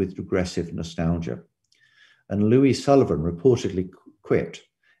only with regressive nostalgia. And Louis Sullivan reportedly quipped,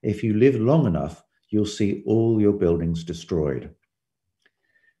 "If you live long enough, you'll see all your buildings destroyed."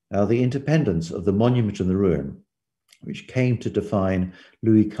 Now, the independence of the monument and the ruin, which came to define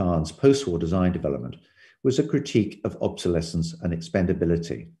Louis Kahn's post-war design development, was a critique of obsolescence and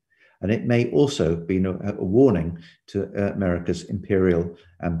expendability. And it may also be a warning to America's imperial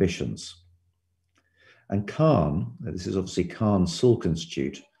ambitions. And Kahn, this is obviously Kahn's Salk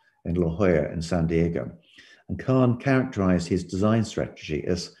Institute in La Jolla in San Diego, and Kahn characterized his design strategy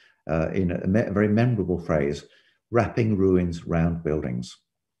as, in a very memorable phrase, wrapping ruins round buildings.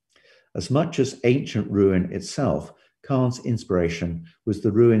 As much as ancient ruin itself, Kahn's inspiration was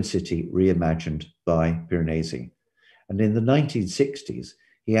the ruined city reimagined by Piranesi. And in the 1960s,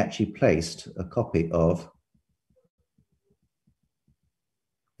 he actually placed a copy of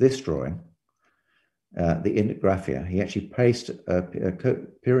this drawing, the Ingraffia. He actually placed a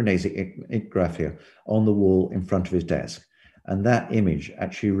Piranesi Ingraffia on the wall in front of his desk. And that image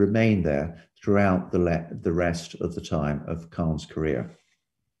actually remained there throughout the rest of the time of Kahn's career.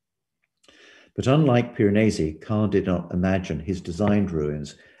 But unlike Piranesi, Kahn did not imagine his designed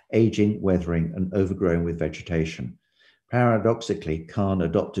ruins aging, weathering, and overgrowing with vegetation. Paradoxically, Kahn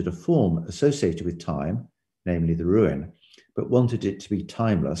adopted a form associated with time, namely the ruin, but wanted it to be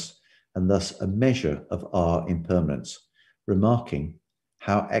timeless and thus a measure of our impermanence, remarking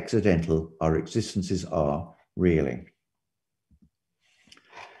how accidental our existences are really.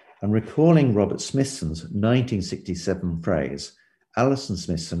 And recalling Robert Smithson's 1967 phrase, Alison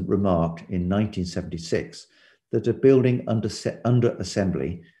Smithson remarked in 1976 that a building under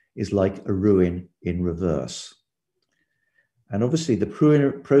assembly is like a ruin in reverse. And obviously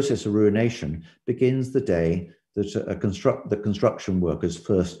the process of ruination begins the day that the construction workers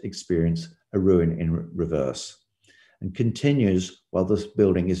first experience a ruin in reverse, and continues while this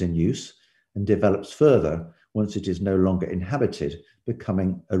building is in use and develops further once it is no longer inhabited,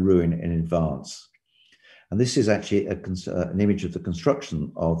 becoming a ruin in advance. And this is actually an image of the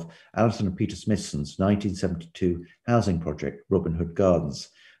construction of Alison and Peter Smithson's 1972 housing project, Robin Hood Gardens.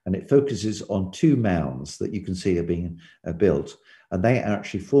 And it focuses on two mounds that you can see are being built. And they are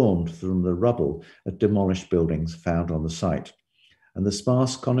actually formed from the rubble of demolished buildings found on the site. And the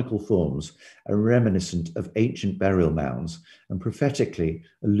sparse conical forms are reminiscent of ancient burial mounds and prophetically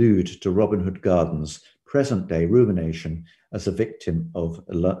allude to Robin Hood Gardens' present-day ruination as a victim of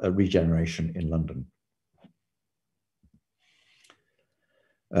a regeneration in London.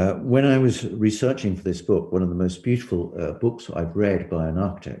 When I was researching for this book, one of the most beautiful books I've read by an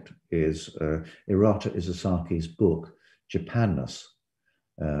architect is Hirata Isasaki's book, Japanness,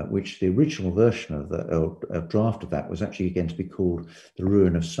 which the original version of the draft of that was actually going to be called The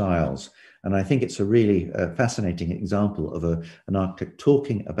Ruin of Styles. And I think it's a really fascinating example of an architect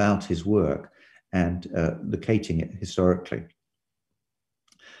talking about his work and locating it historically.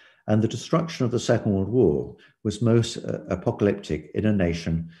 And the destruction of the Second World War was most apocalyptic in a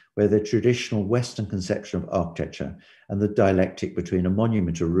nation where the traditional Western conception of architecture and the dialectic between a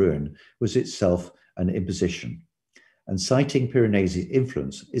monument or ruin was itself an imposition. And citing Piranesi's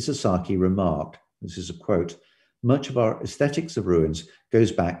influence, Isazaki remarked, this is a quote, "Much of our aesthetics of ruins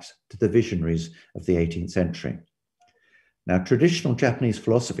goes back to the visionaries of the 18th century." Now, traditional Japanese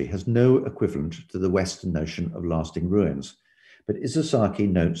philosophy has no equivalent to the Western notion of lasting ruins. But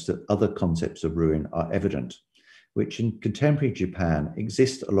Isazaki notes that other concepts of ruin are evident, which in contemporary Japan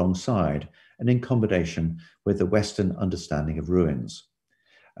exist alongside and in combination with the Western understanding of ruins.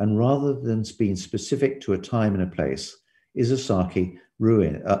 And rather than being specific to a time and a place, Isazaki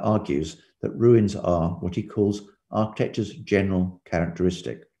argues that ruins are what he calls architecture's general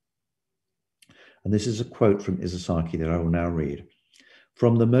characteristic. And this is a quote from Isazaki that I will now read.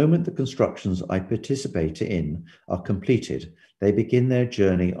 "From the moment the constructions I participate in are completed, they begin their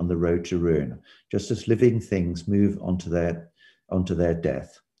journey on the road to ruin, just as living things move onto their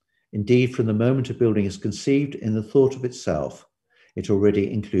death. Indeed, from the moment a building is conceived in the thought of itself, it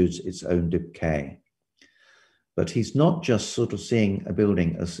already includes its own decay." But he's not just sort of seeing a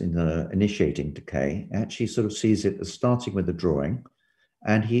building as initiating decay, he actually sort of sees it as starting with a drawing,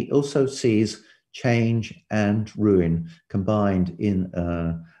 and he also sees change and ruin combined in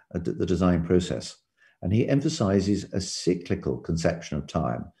the design process. And he emphasizes a cyclical conception of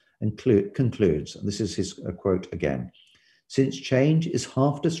time and concludes, and this is his quote again, Since change is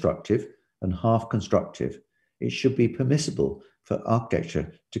half destructive and half constructive, it should be permissible for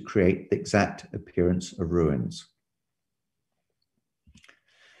architecture to create the exact appearance of ruins.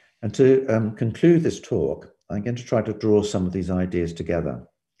 And to conclude this talk, I'm going to try to draw some of these ideas together.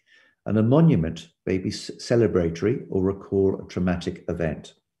 And a monument may be celebratory or recall a traumatic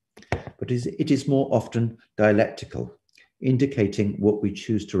event, but it is more often dialectical, indicating what we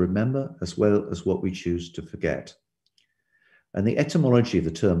choose to remember as well as what we choose to forget. And the etymology of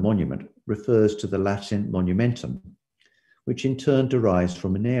the term monument refers to the Latin monumentum, which in turn derives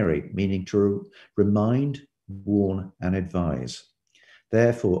from manere, meaning to remind, warn, and advise.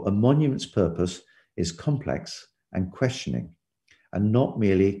 Therefore, a monument's purpose is complex and questioning, and not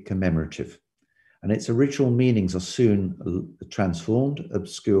merely commemorative. And its original meanings are soon transformed,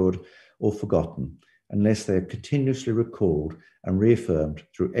 obscured, or forgotten, unless they are continuously recalled and reaffirmed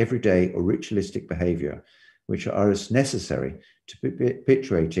through everyday or ritualistic behavior, which are as necessary to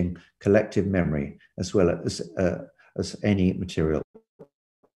perpetuating collective memory as well as any material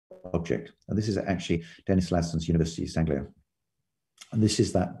object. And this is actually Dennis Lassen's University of East Anglia. And this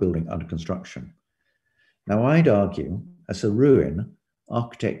is that building under construction. Now, I'd argue, as a ruin,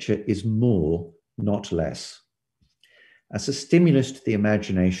 architecture is more, not less. As a stimulus to the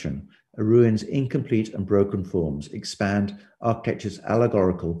imagination, a ruin's incomplete and broken forms expand architecture's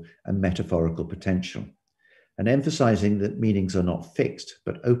allegorical and metaphorical potential, and emphasizing that meanings are not fixed,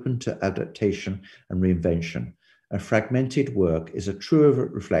 but open to adaptation and reinvention. A fragmented work is a truer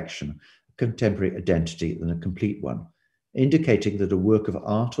reflection of contemporary identity than a complete one, indicating that a work of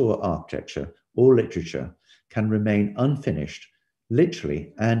art or architecture or literature can remain unfinished,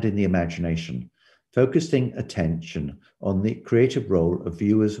 literally and in the imagination, focusing attention on the creative role of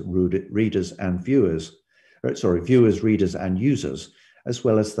viewers, readers, and viewers, readers, and users, as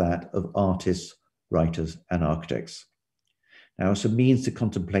well as that of artists, writers, and architects. Now, as a means to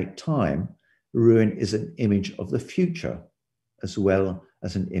contemplate time, a ruin is an image of the future, as well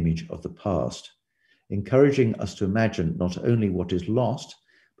as an image of the past, encouraging us to imagine not only what is lost,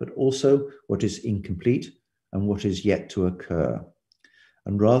 but also what is incomplete and what is yet to occur.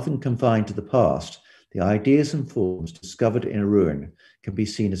 And rather than confined to the past, the ideas and forms discovered in a ruin can be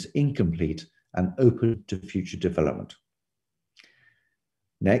seen as incomplete and open to future development.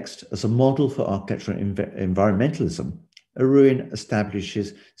 Next, as a model for architectural environmentalism, a ruin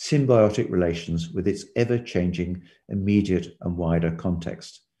establishes symbiotic relations with its ever-changing, immediate and wider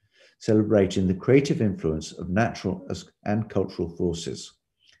context, celebrating the creative influence of natural and cultural forces,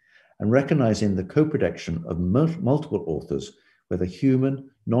 and recognizing the co-production of multiple authors, whether human,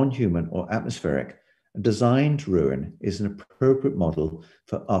 non-human, or atmospheric. A designed ruin is an appropriate model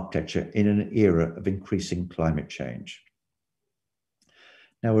for architecture in an era of increasing climate change.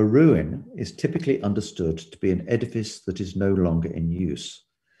 Now, a ruin is typically understood to be an edifice that is no longer in use,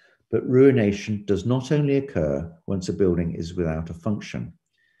 but ruination does not only occur once a building is without a function.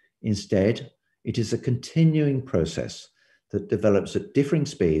 Instead, it is a continuing process that develops at differing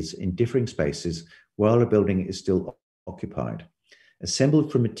speeds in differing spaces while a building is still occupied.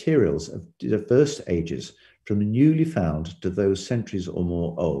 Assembled from materials of diverse ages, from the newly found to those centuries or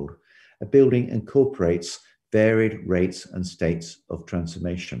more old, a building incorporates varied rates and states of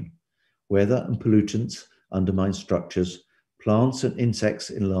transformation. Weather and pollutants undermine structures, plants and insects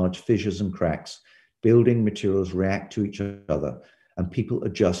enlarge fissures and cracks, building materials react to each other, and people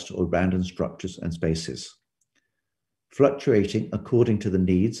adjust or abandon structures and spaces. Fluctuating according to the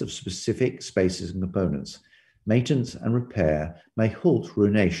needs of specific spaces and components, maintenance and repair may halt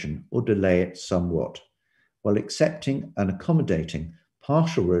ruination or delay it somewhat, while accepting and accommodating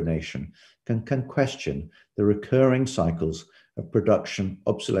partial ruination can question the recurring cycles of production,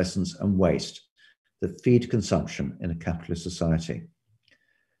 obsolescence, and waste that feed consumption in a capitalist society.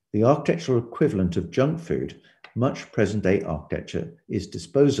 The architectural equivalent of junk food, much present-day architecture, is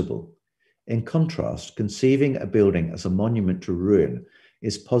disposable. In contrast, conceiving a building as a monument to ruin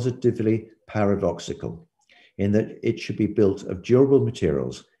is positively paradoxical, in that it should be built of durable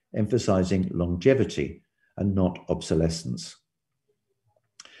materials, emphasizing longevity and not obsolescence.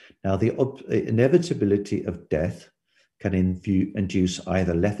 Now, the inevitability of death can induce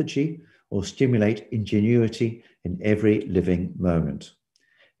either lethargy or stimulate ingenuity in every living moment.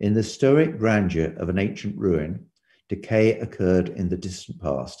 In the stoic grandeur of an ancient ruin, decay occurred in the distant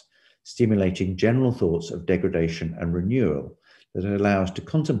past, stimulating general thoughts of degradation and renewal that allow us to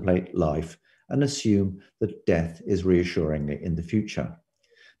contemplate life and assume that death is reassuringly in the future.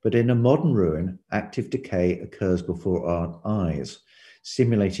 But in a modern ruin, active decay occurs before our eyes,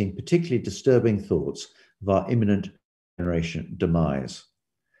 stimulating particularly disturbing thoughts of our imminent generation demise.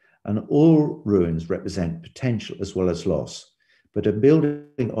 And all ruins represent potential as well as loss. But a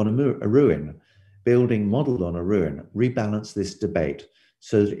building on a ruin, building modeled on a ruin, rebalance this debate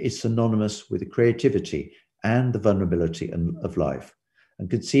so that it's synonymous with the creativity and the vulnerability of life, and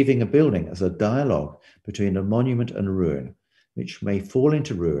conceiving a building as a dialogue between a monument and a ruin, which may fall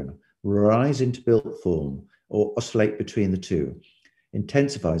into ruin, rise into built form, or oscillate between the two,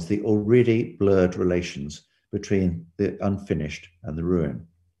 intensifies the already blurred relations between the unfinished and the ruin.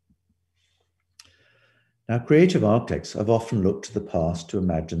 Now, creative architects have often looked to the past to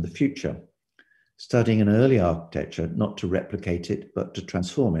imagine the future, studying an early architecture not to replicate it, but to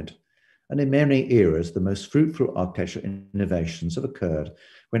transform it. And in many eras, the most fruitful architectural innovations have occurred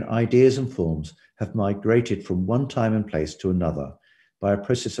when ideas and forms have migrated from one time and place to another by a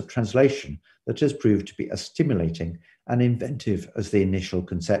process of translation that has proved to be as stimulating and inventive as the initial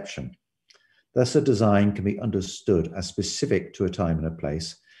conception. Thus, a design can be understood as specific to a time and a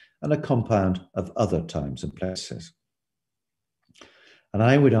place, and a compound of other times and places. And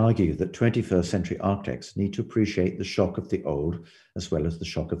I would argue that 21st century architects need to appreciate the shock of the old as well as the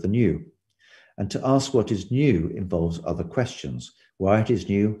shock of the new. And to ask what is new involves other questions: why it is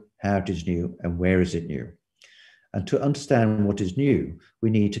new, how it is new, and where is it new? And to understand what is new,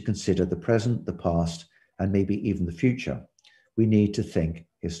 we need to consider the present, the past, and maybe even the future. We need to think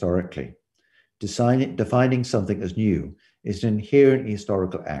historically. Defining something as new is an inherently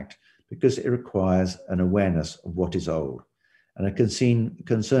historical act because it requires an awareness of what is old, and a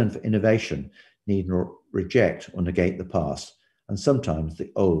concern for innovation need not reject or negate the past, and sometimes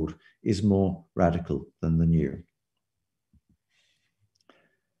the old is more radical than the new.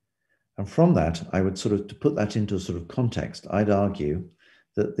 And from that, I would to put that into a sort of context, I'd argue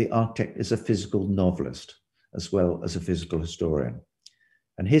that the architect is a physical novelist as well as a physical historian.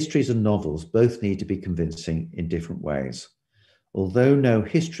 And histories and novels both need to be convincing in different ways. Although no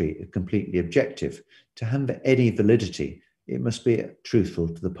history is completely objective, to have any validity, it must be truthful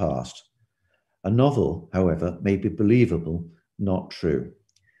to the past. A novel, however, may be believable, not true.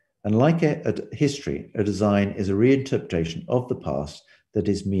 And like a history, a design is a reinterpretation of the past that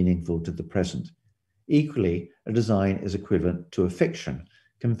is meaningful to the present. Equally, a design is equivalent to a fiction,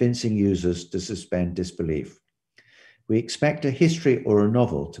 convincing users to suspend disbelief. We expect a history or a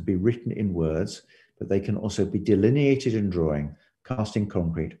novel to be written in words, but they can also be delineated in drawing, cast in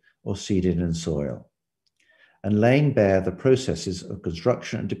concrete, or seeded in soil. And laying bare the processes of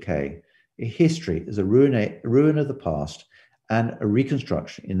construction and decay, a history is a ruin of the past and a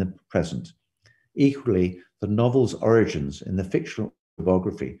reconstruction in the present. Equally, the novel's origins in the fictional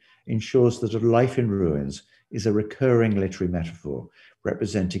biography ensures that a life in ruins is a recurring literary metaphor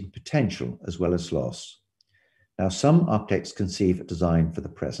representing potential as well as loss. Now, some architects conceive a design for the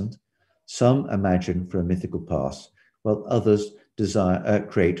present, some imagine for a mythical past, while others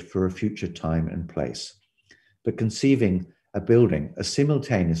create for a future time and place. But conceiving a building as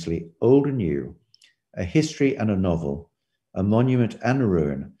simultaneously old and new, a history and a novel, a monument and a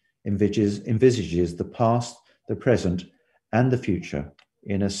ruin, envisages the past, the present, and the future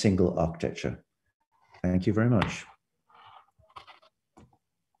in a single architecture. Thank you very much.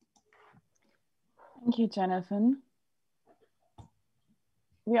 Thank you, Jonathan.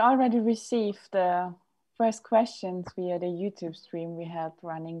 We already received the first questions via the YouTube stream we had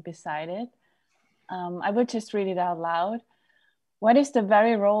running beside it. I will just read it out loud. What is the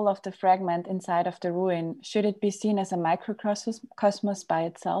very role of the fragment inside of the ruin? Should it be seen as a microcosmos by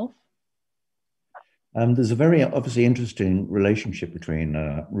itself? There's a very obviously interesting relationship between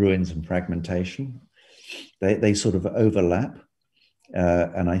ruins and fragmentation. They sort of overlap.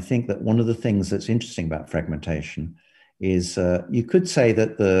 And I think that one of the things that's interesting about fragmentation is you could say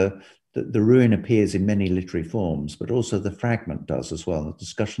that the ruin appears in many literary forms, but also the fragment does as well, the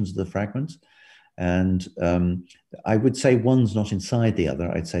discussions of the fragments. And I would say one's not inside the other.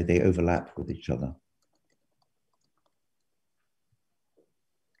 I'd say they overlap with each other.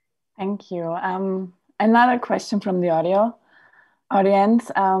 Thank you. Another question from the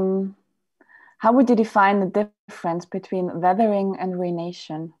audience. How would you define the difference between weathering and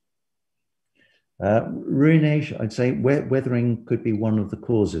ruination? Ruination, I'd say weathering could be one of the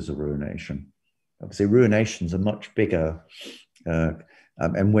causes of ruination. Obviously, ruination's a much bigger,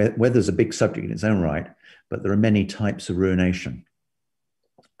 and weather's a big subject in its own right, but there are many types of ruination.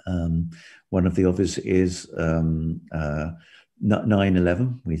 One of the obvious is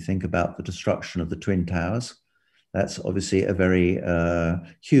 9/11. We think about the destruction of the Twin Towers. That's obviously a very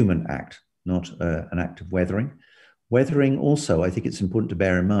human act, not an act of weathering. Weathering also, I think it's important to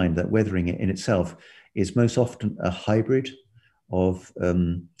bear in mind that weathering in itself is most often a hybrid of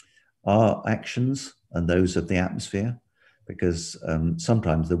our actions and those of the atmosphere, because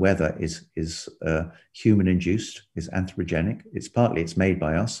sometimes the weather is human induced, is anthropogenic. It's made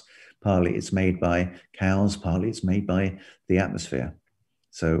by us, partly it's made by cows, partly it's made by the atmosphere.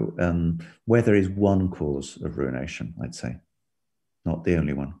 So weather is one cause of ruination, I'd say, not the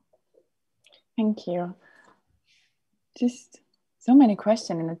only one. Thank you. Just so many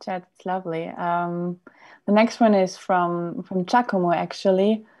questions in the chat. It's lovely. The next one is from Giacomo,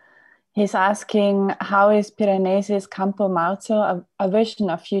 actually. He's asking, how is Piranesi's Campo Marzio a vision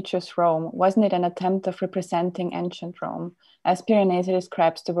of future's Rome? Wasn't it an attempt of representing ancient Rome, as Piranesi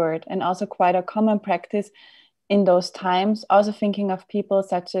describes the word, and also quite a common practice in those times, also thinking of people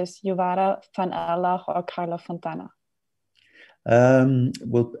such as Juvara, Van Erlach, or Carlo Fontana?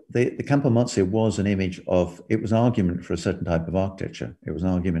 Well, the Campo Marzio was an image of, it was an argument for a certain type of architecture. It was an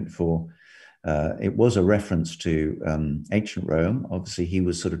argument for, it was a reference to ancient Rome. Obviously, he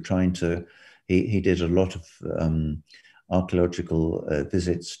was sort of trying to, he did a lot of archaeological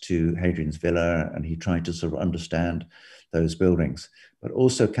visits to Hadrian's Villa, and he tried to sort of understand those buildings. But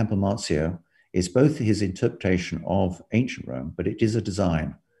also Campo Marzio is both his interpretation of ancient Rome, but it is a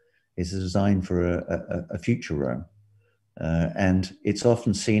design. It's a design for a future Rome. And it's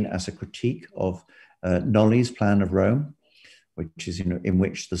often seen as a critique of Nolli's plan of Rome, which is, in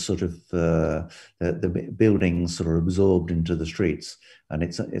which the sort of the buildings sort of absorbed into the streets, and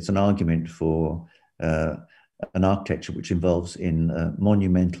it's an argument for an architecture which involves in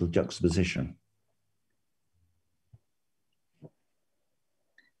monumental juxtaposition.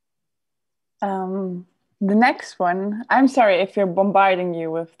 The next one, I'm sorry if you're bombarding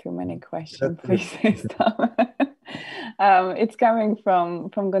you with too many questions, please say stop. It's coming from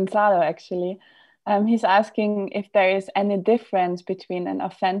Gonzalo, actually. He's asking if there is any difference between an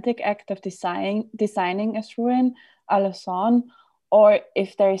authentic act of designing a ruin, a la son, or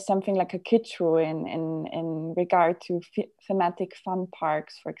if there is something like a kitsch ruin in regard to thematic fun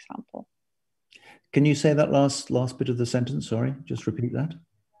parks, for example. Can you say that last bit of the sentence? Sorry, just repeat that.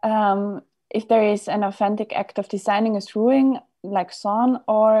 If there is an authentic act of designing a ruin like son,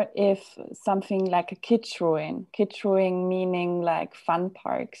 or if something like a kitsch ruin meaning like fun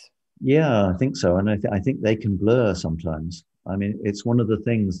parks. Yeah, I think so. And I think they can blur sometimes. I mean, it's one of the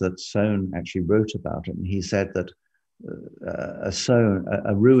things that Sohn actually wrote about it. And he said that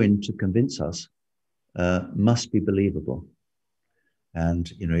a ruin to convince us must be believable. And,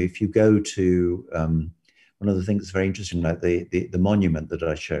 if you go to one of the things that's very interesting, like the monument that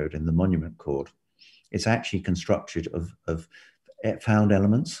I showed in the monument court, it's actually constructed of found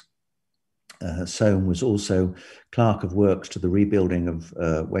elements. Sohn was also clerk of works to the rebuilding of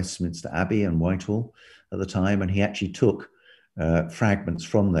Westminster Abbey and Whitehall at the time, and he actually took fragments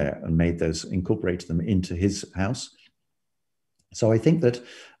from there and incorporated them into his house. So I think that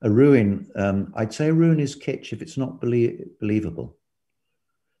a ruin, I'd say a ruin is kitsch if it's not believable.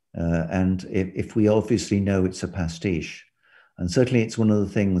 And if we obviously know it's a pastiche. And certainly it's one of the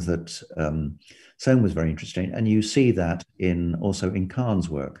things that Sohn was very interested in. And you see that also in Kahn's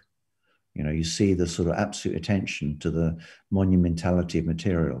work. You see the sort of absolute attention to the monumentality of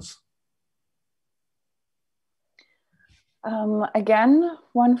materials. Again,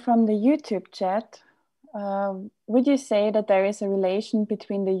 one from the YouTube chat. Would you say that there is a relation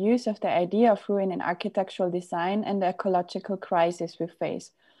between the use of the idea of ruin in architectural design and the ecological crisis we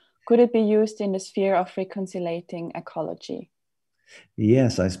face? Could it be used in the sphere of reconciliating ecology?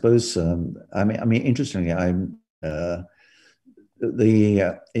 Yes, I suppose. I mean, interestingly,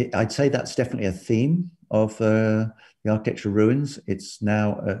 I'd say that's definitely a theme of the architectural ruins. It's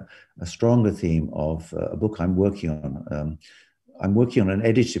now a stronger theme of a book I'm working on. I'm working on an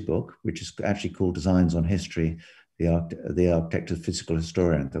edited book, which is actually called Designs on History, the Architecture Physical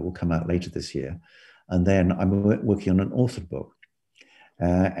Historian, that will come out later this year. And then I'm working on an authored book.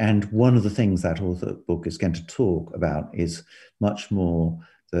 And one of the things that authored book is going to talk about is much more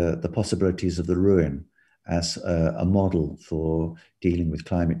the possibilities of the ruin as a model for dealing with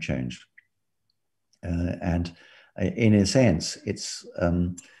climate change. And in a sense, it's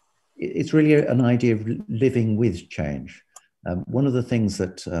really an idea of living with change. One of the things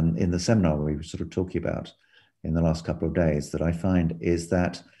that in the seminar we were sort of talking about in the last couple of days that I find is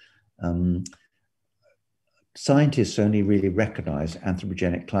that scientists only really recognized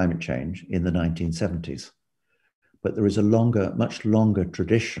anthropogenic climate change in the 1970s. But there is a much longer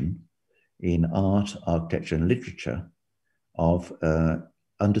tradition in art, architecture, and literature of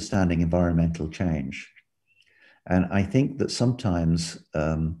understanding environmental change. And I think that sometimes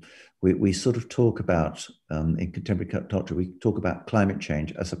we sort of talk about, in contemporary culture, we talk about climate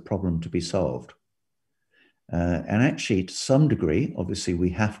change as a problem to be solved. And actually, to some degree, obviously, we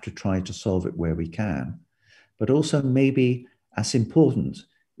have to try to solve it where we can. but also maybe as important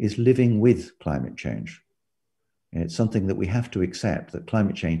is living with climate change. It's something that we have to accept, that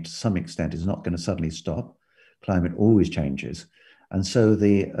climate change to some extent is not going to suddenly stop. Climate always changes. And so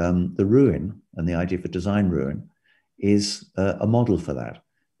the ruin and the idea of a design ruin is a model for that,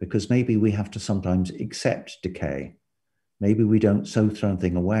 because maybe we have to sometimes accept decay. Maybe we don't throw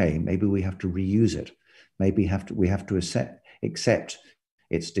something away. Maybe we have to reuse it. Maybe we have to accept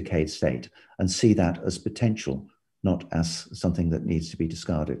its decayed state and see that as potential, not as something that needs to be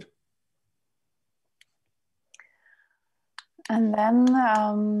discarded. And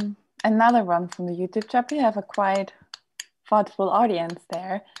then another one from the YouTube chat. We have a quite thoughtful audience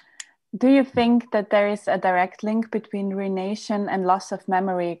there. Do you think that there is a direct link between ruination and loss of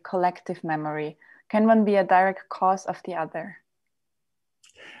memory, collective memory? Can one be a direct cause of the other?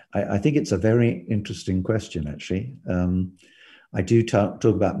 I think it's a very interesting question, actually. I do talk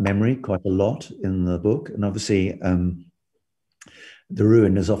about memory quite a lot in the book, and obviously the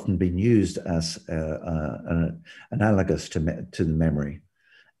ruin has often been used as analogous to the memory.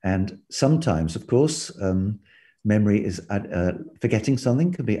 And sometimes, of course, memory is forgetting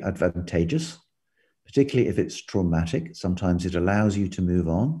something can be advantageous, particularly if it's traumatic. Sometimes it allows you to move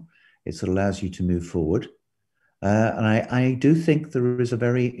on. It allows you to move forward. And I do think there is a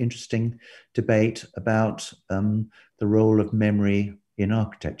very interesting debate about the role of memory in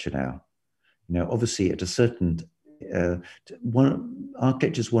architecture now. You know, obviously at a certain,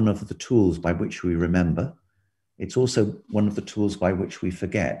 architecture is one of the tools by which we remember. It's also one of the tools by which we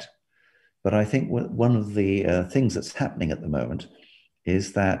forget. But I think one of the things that's happening at the moment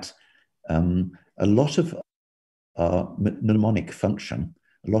is that a lot of our mnemonic function,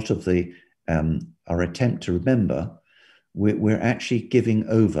 a lot of our attempt to remember, we're actually giving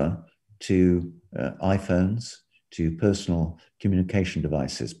over to iPhones, to personal communication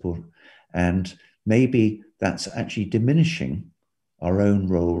devices. And maybe that's actually diminishing our own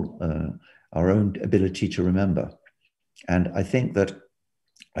role, our own ability to remember. And I think that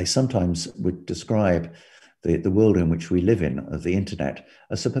I sometimes would describe the world in which we live in, of the internet,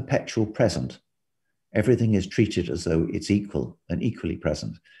 as a perpetual present. Everything is treated as though it's equal and equally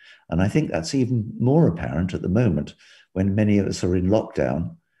present. And I think that's even more apparent at the moment when many of us are in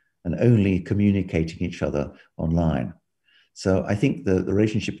lockdown and only communicating each other online. So I think the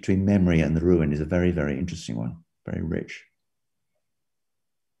relationship between memory and the ruin is a very, very interesting one, very rich.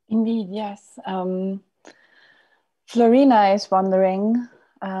 Indeed, yes. Florina is wondering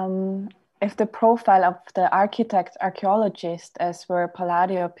if the profile of the architect-archaeologist as were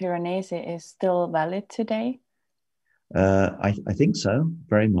Palladio Piranesi is still valid today? I think so,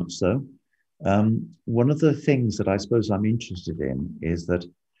 very much so. One of the things that I suppose I'm interested in is that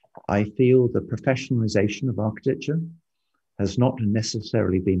I feel the professionalization of architecture has not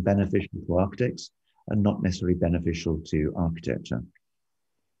necessarily been beneficial to architects and not necessarily beneficial to architecture.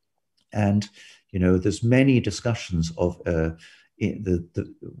 And, you know, there's many discussions of,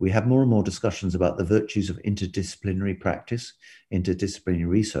 we have more and more discussions about the virtues of interdisciplinary practice, interdisciplinary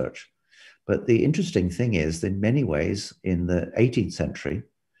research. But the interesting thing is that in many ways, in the 18th century,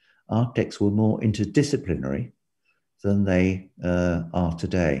 architects were more interdisciplinary than they are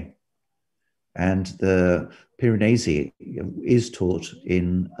today. And the Piranesi is taught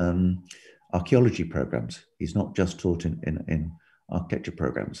in archaeology programs. He's not just taught in architecture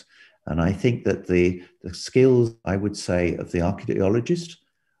programs. And I think that the skills, I would say, of the archaeologist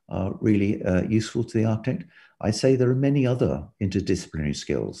are really useful to the architect. I say there are many other interdisciplinary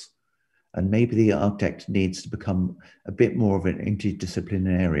skills. And maybe the architect needs to become a bit more of an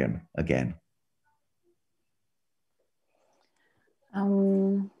interdisciplinarian again.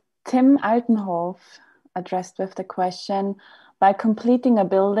 Tim Altenhof addressed with the question, by completing a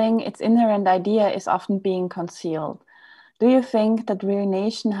building, its inherent idea is often being concealed. Do you think that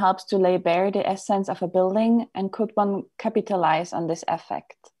ruination helps to lay bare the essence of a building, and could one capitalize on this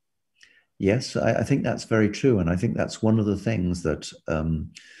effect? Yes, I think that's very true. And I think that's one of the things that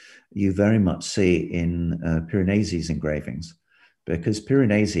you very much see in Piranesi's engravings, because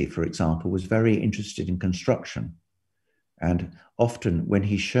Piranesi, for example, was very interested in construction. And often when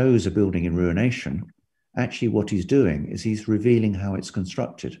he shows a building in ruination, actually what he's doing is he's revealing how it's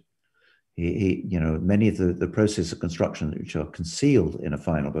constructed. You know, many of the process of construction which are concealed in a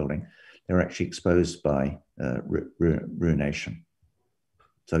final building, they're actually exposed by ruination.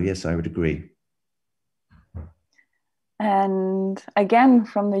 So yes, I would agree. And again,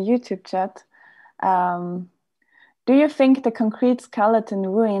 from the YouTube chat, do you think the concrete skeleton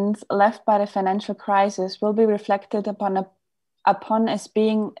ruins left by the financial crisis will be reflected upon as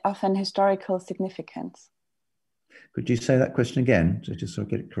being of an historical significance? Could you say that question again, just so I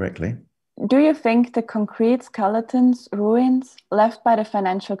get it correctly? Do you think the concrete skeletons, ruins left by the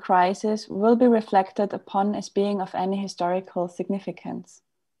financial crisis will be reflected upon as being of any historical significance?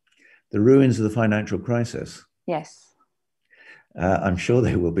 The ruins of the financial crisis? Yes. I'm sure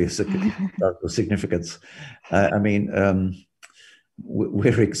they will be of historical significance. I mean,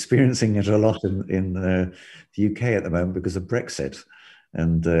 we're experiencing it a lot in the UK at the moment because of Brexit.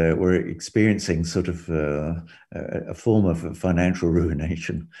 And we're experiencing sort of a form of financial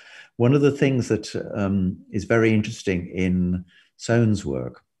ruination. One of the things that is very interesting in Soane's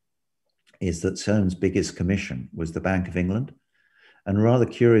work is that Soane's biggest commission was the Bank of England. And rather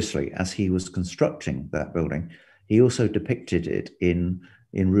curiously, as he was constructing that building, he also depicted it in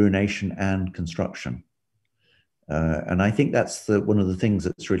ruination and construction. And I think that's one of the things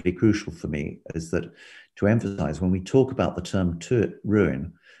that's really crucial for me, is that to emphasize when we talk about the term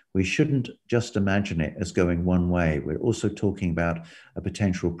ruin, we shouldn't just imagine it as going one way. We're also talking about a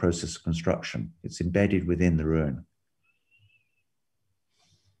potential process of construction. It's embedded within the ruin.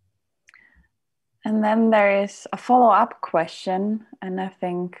 And then there is a follow-up question, and I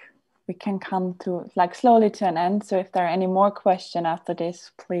think we can come to slowly to an end. So if there are any more questions after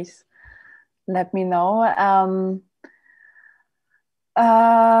this, please let me know.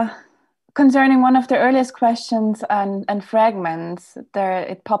 Concerning one of the earliest questions and fragments, there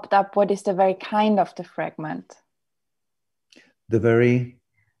it popped up, what is the very kind of the fragment? The very?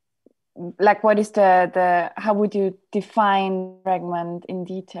 What is how would you define fragment in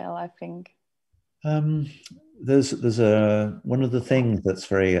detail, I think? There's one of the things that's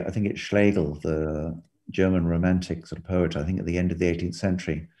very, I think it's Schlegel, the German romantic sort of poet, I think at the end of the 18th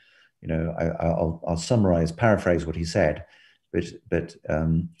century, I'll summarize, paraphrase what he said, but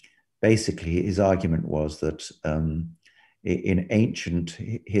basically his argument was that in ancient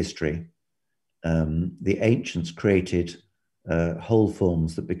history, the ancients created whole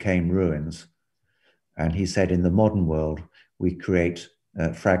forms that became ruins. And he said in the modern world, we create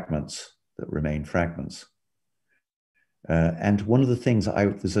fragments that remain fragments. And one of the things,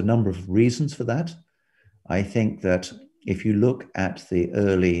 there's a number of reasons for that. I think that if you look at the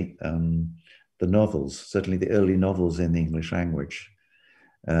early, the novels, certainly the early novels in the English language,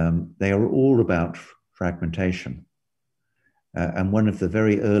 they are all about fragmentation. And one of the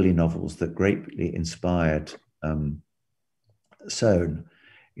very early novels that greatly inspired Soane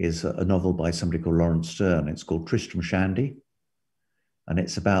is a novel by somebody called Lawrence Sterne. It's called Tristram Shandy. And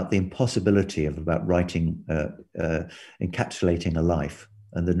it's about the impossibility of writing, encapsulating a life.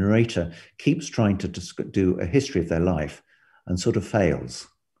 And the narrator keeps trying to do a history of their life and sort of fails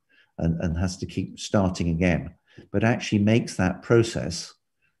and has to keep starting again, but actually makes that process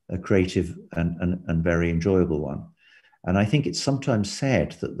a creative and very enjoyable one. And I think it's sometimes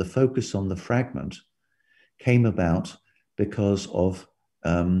said that the focus on the fragment came about because of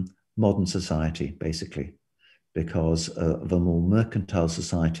modern society, basically, because of a more mercantile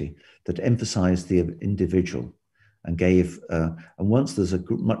society that emphasized the individual and gave, and once there's a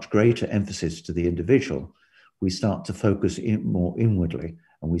much greater emphasis to the individual, we start to focus more inwardly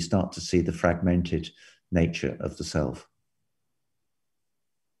and we start to see the fragmented nature of the self.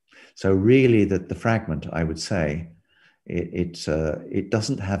 So really that the fragment, I would say, it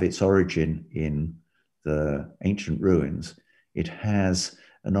doesn't have its origin in the ancient ruins. It has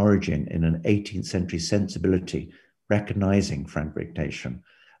an origin in an 18th century sensibility, recognizing fragmentation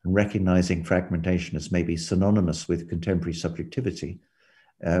and recognizing fragmentation as maybe synonymous with contemporary subjectivity,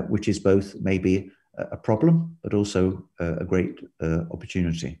 which is both maybe a problem, but also a great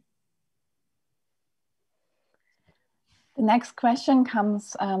opportunity. The next question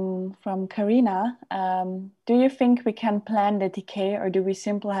comes from Karina. Do you think we can plan the decay, or do we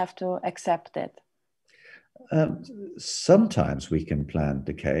simply have to accept it? Sometimes we can plan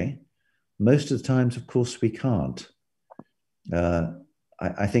decay. Most of the times, of course, we can't.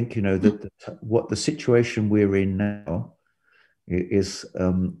 I think, that what the situation we're in now is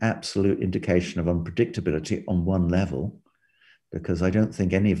absolute indication of unpredictability on one level, because I don't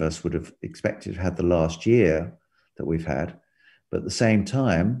think any of us would have expected to have the last year that we've had. But at the same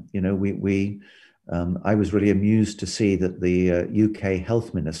time, I was really amused to see that the UK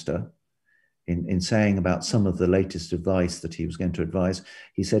health minister, in saying about some of the latest advice that he was going to advise,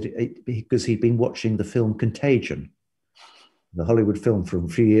 he said, because he'd been watching the film Contagion, the Hollywood film from a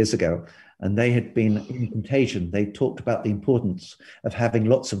few years ago, and they had been in Contagion, they talked about the importance of having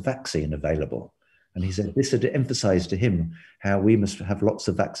lots of vaccine available. And he said this had emphasized to him how we must have lots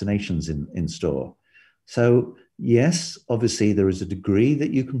of vaccinations in store. So yes, obviously there is a degree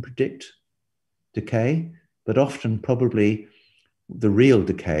that you can predict decay, but often probably the real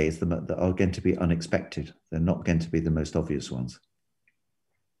decays that are going to be unexpected. They're not going to be the most obvious ones.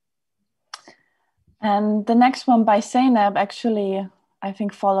 And the next one by Zainab actually, I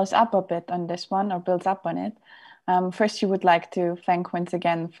think, follows up a bit on this one or builds up on it. First, she would like to thank once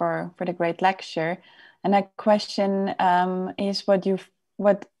again for the great lecture. And a question is what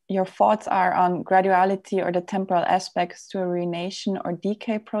your thoughts are on graduality or the temporal aspects to a ruination or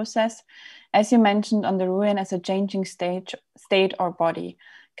decay process, as you mentioned on the ruin as a changing state or body.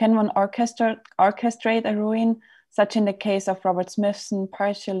 Can one orchestrate a ruin, such in the case of Robert Smithson's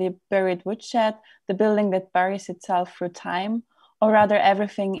partially buried woodshed, the building that buries itself through time, or rather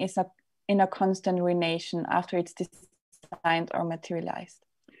everything is in a constant ruination after it's designed or materialized?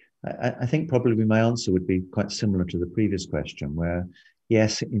 I think probably my answer would be quite similar to the previous question, where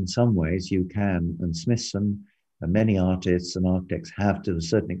yes, in some ways you can, and Smithson and many artists and architects have to a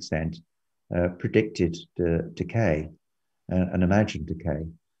certain extent predicted decay and imagined decay.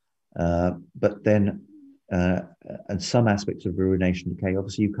 But then, and some aspects of ruination decay,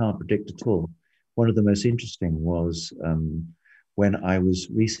 obviously you can't predict at all. One of the most interesting was when I was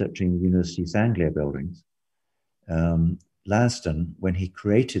researching the University of East Anglia buildings, Lasdun, when he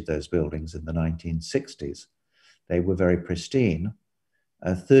created those buildings in the 1960s, they were very pristine.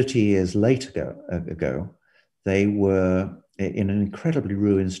 30 years later ago, they were in an incredibly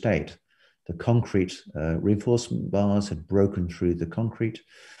ruined state. The concrete reinforcement bars had broken through the concrete.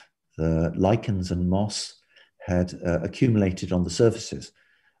 The lichens and moss had accumulated on the surfaces.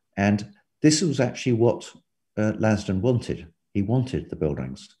 And this was actually what Lasdun wanted. He wanted the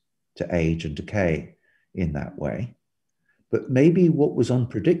buildings to age and decay in that way. But maybe what was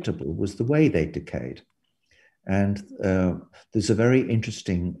unpredictable was the way they decayed. And there's a very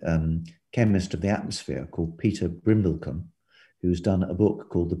interesting chemist of the atmosphere called Peter Brimblecombe, who's done a book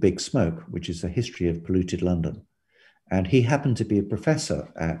called The Big Smoke, which is a history of polluted London. And he happened to be a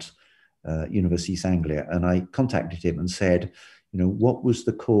professor at University of East Anglia. And I contacted him and said, what was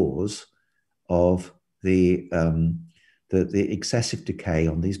the cause of the excessive decay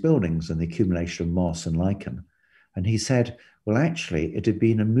on these buildings and the accumulation of moss and lichen? And he said, well, actually, it had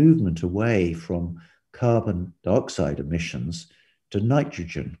been a movement away from carbon dioxide emissions to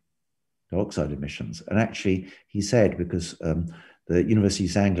nitrogen dioxide emissions. And actually, he said, because the University of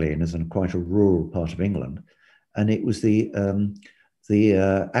East Anglia is in quite a rural part of England, and it was the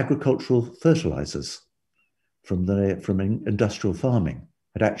agricultural fertilizers from industrial farming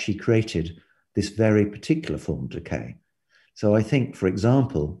had actually created this very particular form of decay. So I think, for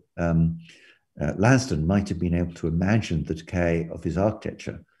example, Lasdun might have been able to imagine the decay of his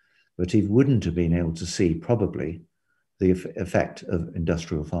architecture, but he wouldn't have been able to see probably the effect of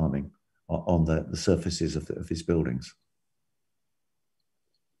industrial farming on the surfaces of his buildings.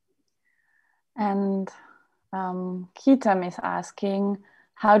 And Kitam is asking,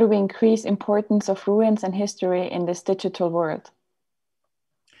 how do we increase importance of ruins and history in this digital world?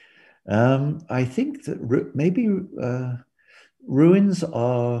 I think that maybe ruins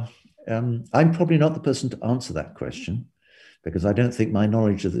are, I'm probably not the person to answer that question, because I don't think my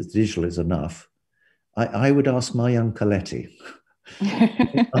knowledge of the digital is enough. I would ask my young Coletti.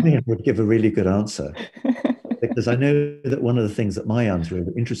 I think I would give a really good answer, because I know that one of the things that my young's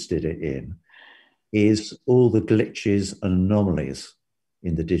really interested in is all the glitches and anomalies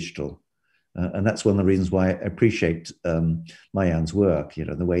in the digital. And that's one of the reasons why I appreciate Mayan's work,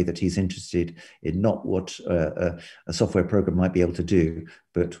 the way that he's interested in not what a software program might be able to do,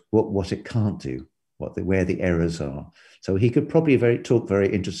 but what it can't do, where the errors are. So he could probably talk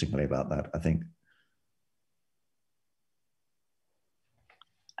very interestingly about that, I think.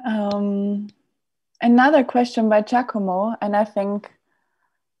 Another question by Giacomo, and I think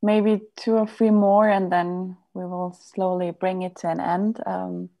maybe 2 or 3 more, and then we will slowly bring it to an end.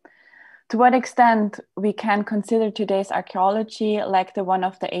 To what extent we can consider today's archaeology like the one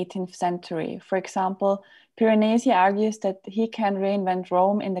of the 18th century? For example, Piranesi argues that he can reinvent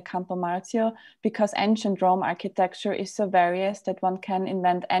Rome in the Campo Marzio because ancient Rome architecture is so various that one can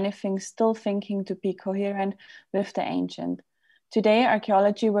invent anything still thinking to be coherent with the ancient. Today,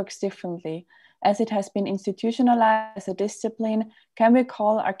 archaeology works differently. As it has been institutionalized as a discipline, can we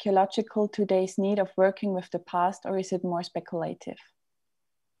call archaeological today's need of working with the past, or is it more speculative?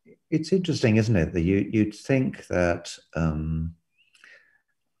 It's interesting, isn't it, that you'd think that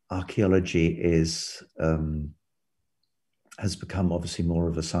archaeology has become obviously more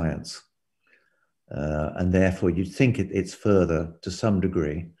of a science, and therefore you'd think it's further to some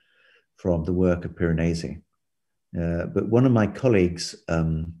degree from the work of Piranesi. But one of my colleagues,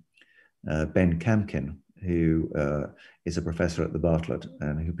 Ben Camkin, who is a professor at the Bartlett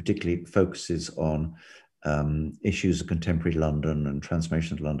and who particularly focuses on issues of contemporary London and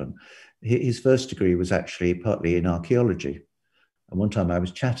transformation of London. His first degree was actually partly in archaeology. And one time I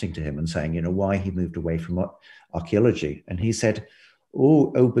was chatting to him and saying, why he moved away from archaeology. And he said,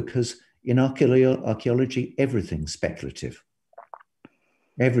 because in archaeology, everything's speculative.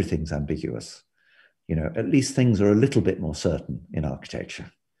 Everything's ambiguous. At least things are a little bit more certain in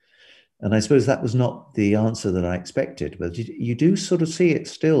architecture. And I suppose that was not the answer that I expected, but you do sort of see it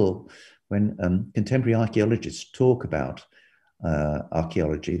still when contemporary archaeologists talk about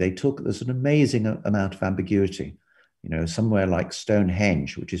archaeology. There's an amazing amount of ambiguity. Somewhere like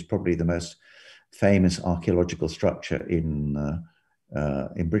Stonehenge, which is probably the most famous archaeological structure in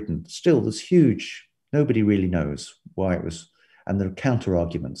Britain, still there's huge, nobody really knows why it was. And there are counter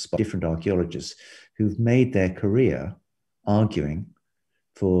arguments by different archaeologists who've made their career arguing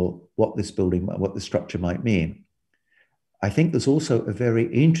for what this structure might mean. I think there's also a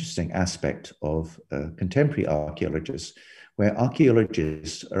very interesting aspect of contemporary archaeologists, where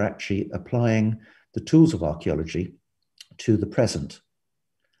archaeologists are actually applying the tools of archaeology to the present.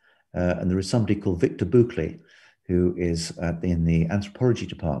 And there is somebody called Victor Buckley, who is in the anthropology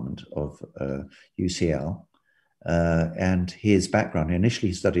department of UCL. And his background, initially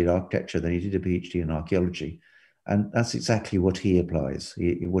he studied architecture, then he did a PhD in archaeology. And that's exactly what he applies,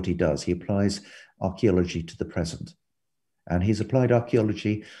 what he does. He applies archaeology to the present. And he's applied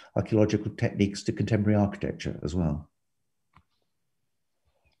archaeological techniques to contemporary architecture as well.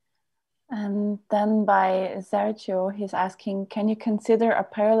 And then by Sergio, he's asking, can you consider a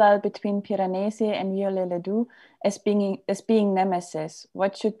parallel between Piranesi and Viollet-le-Duc as being nemesis?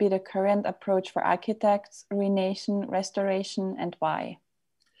 What should be the current approach for architects, ruination, restoration, and why?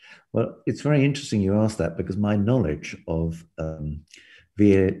 Well, it's very interesting you ask that, because my knowledge of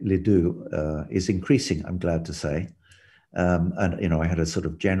Viollet-le-Duc is increasing, I'm glad to say. And, I had a sort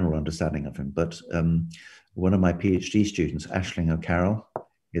of general understanding of him, but one of my PhD students, Aisling O'Carroll,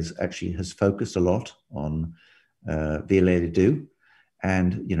 has focused a lot on Viollet-le-Duc.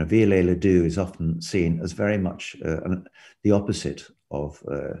 And, Viollet-le-Duc is often seen as very much the opposite of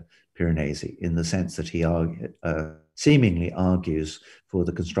Piranesi, in the sense that he seemingly argues for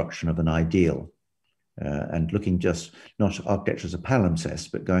the construction of an ideal and looking just not architecture as a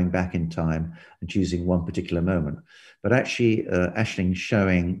palimpsest, but going back in time and choosing one particular moment. But actually, Aisling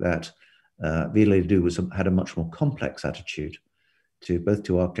showing that Viollet-le-Duc had a much more complex attitude to both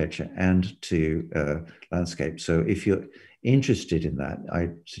to architecture and to landscape. So if you're interested in that, I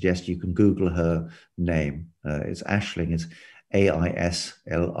suggest you can Google her name. It's Aisling, it's Aisling,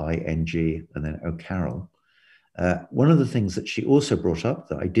 and then O'Carroll. One of the things that she also brought up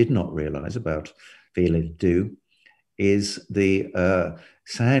that I did not realize about Viollet-le-Duc is the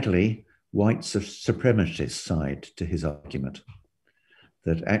sadly white supremacist side to his argument.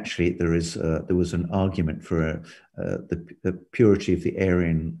 That actually there was an argument for the purity of the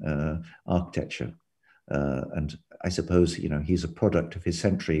Aryan architecture, and I suppose he's a product of his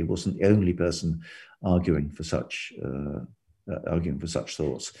century. He wasn't the only person arguing for such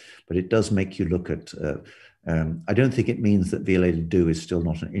thoughts, but it does make you look at. I don't think it means that Viollet-le-Duc is still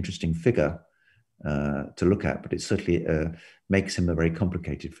not an interesting figure to look at, but it certainly makes him a very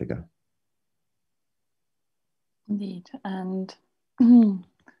complicated figure. Indeed, and. Then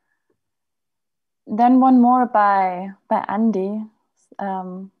one more by Andy.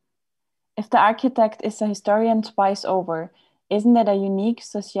 If the architect is a historian twice over, isn't it a unique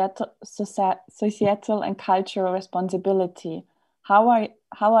societal and cultural responsibility? How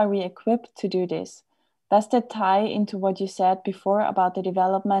are we equipped to do this? Does that tie into what you said before about the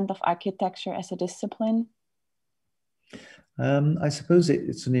development of architecture as a discipline? I suppose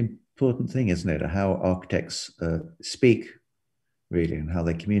it's an important thing, isn't it? How architects speak, really, and how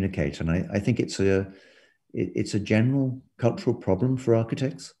they communicate. And I think it's a general cultural problem for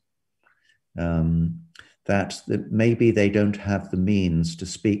architects, that maybe they don't have the means to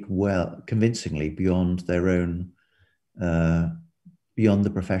speak well, convincingly beyond their own, beyond the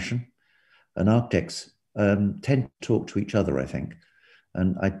profession. And architects tend to talk to each other, I think.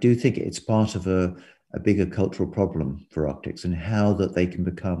 And I do think it's part of a bigger cultural problem for architects, and how that they can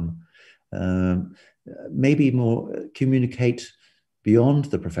become maybe more communicate beyond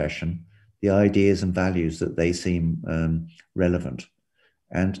the profession, the ideas and values that they seem relevant.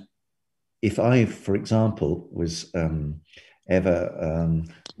 And if I, for example, was ever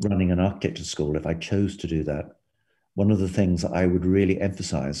running an architecture school, if I chose to do that, one of the things that I would really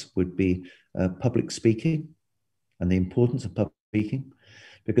emphasize would be public speaking and the importance of public speaking.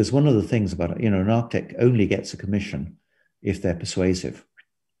 Because one of the things about, an architect only gets a commission if they're persuasive.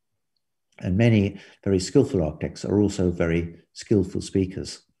 And many very skillful architects are also very skillful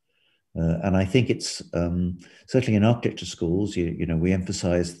speakers. And I think it's certainly in architecture schools, we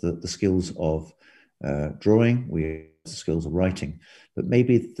emphasize the skills of drawing, we have the skills of writing, but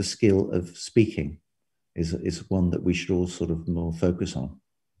maybe the skill of speaking is one that we should all sort of more focus on.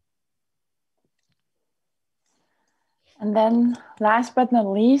 And then last but not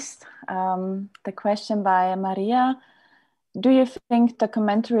least, the question by Maria. Do you think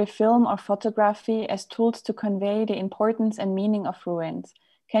documentary film or photography as tools to convey the importance and meaning of ruins?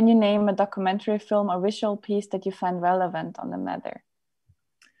 Can you name a documentary film or visual piece that you find relevant on the matter?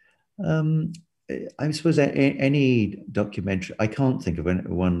 I suppose any documentary, I can't think of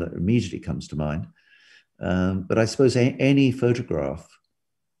one that immediately comes to mind, but I suppose any photograph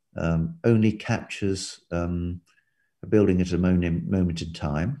only captures a building at a moment in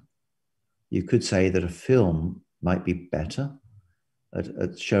time. You could say that a film might be better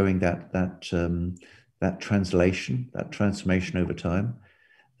at showing that translation, that transformation over time.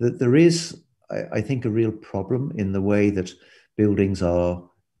 That there is, I think, a real problem in the way that buildings are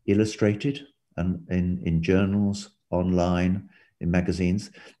illustrated and in journals, online, in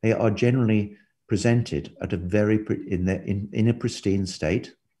magazines. They are generally presented at a in a pristine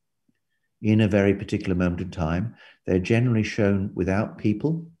state, in a very particular moment in time. They're generally shown without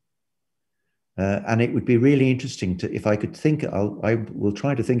people. And it would be really interesting to, if I could think, I will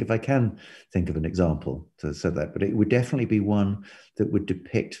try to think if I can think of an example to say that, but it would definitely be one that would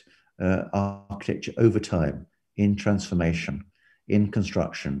depict architecture over time, in transformation, in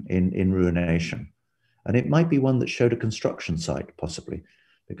construction, in ruination. And it might be one that showed a construction site, possibly,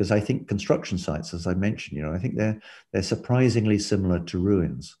 because I think construction sites, as I mentioned, I think they're surprisingly similar to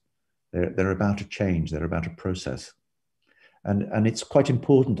ruins. They're about a change, they're about a process. And it's quite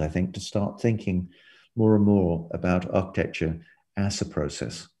important, I think, to start thinking more and more about architecture as a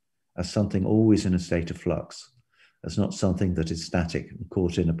process, as something always in a state of flux, as not something that is static and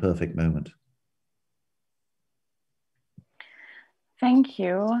caught in a perfect moment. Thank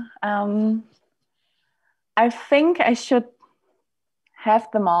you. I think I should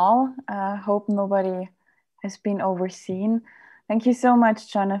have them all. Hope nobody has been overseen. Thank you so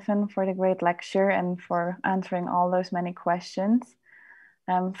much, Jonathan, for the great lecture and for answering all those many questions.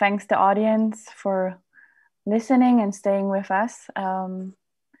 Thanks to the audience for listening and staying with us.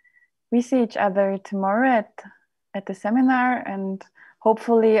 We see each other tomorrow at the seminar, and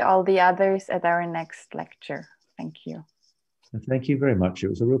hopefully all the others at our next lecture. Thank you. Thank you very much. It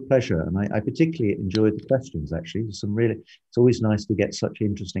was a real pleasure. And I particularly enjoyed the questions, actually. It's always nice to get such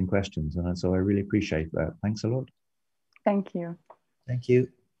interesting questions. And so I really appreciate that. Thanks a lot. Thank you. Thank you.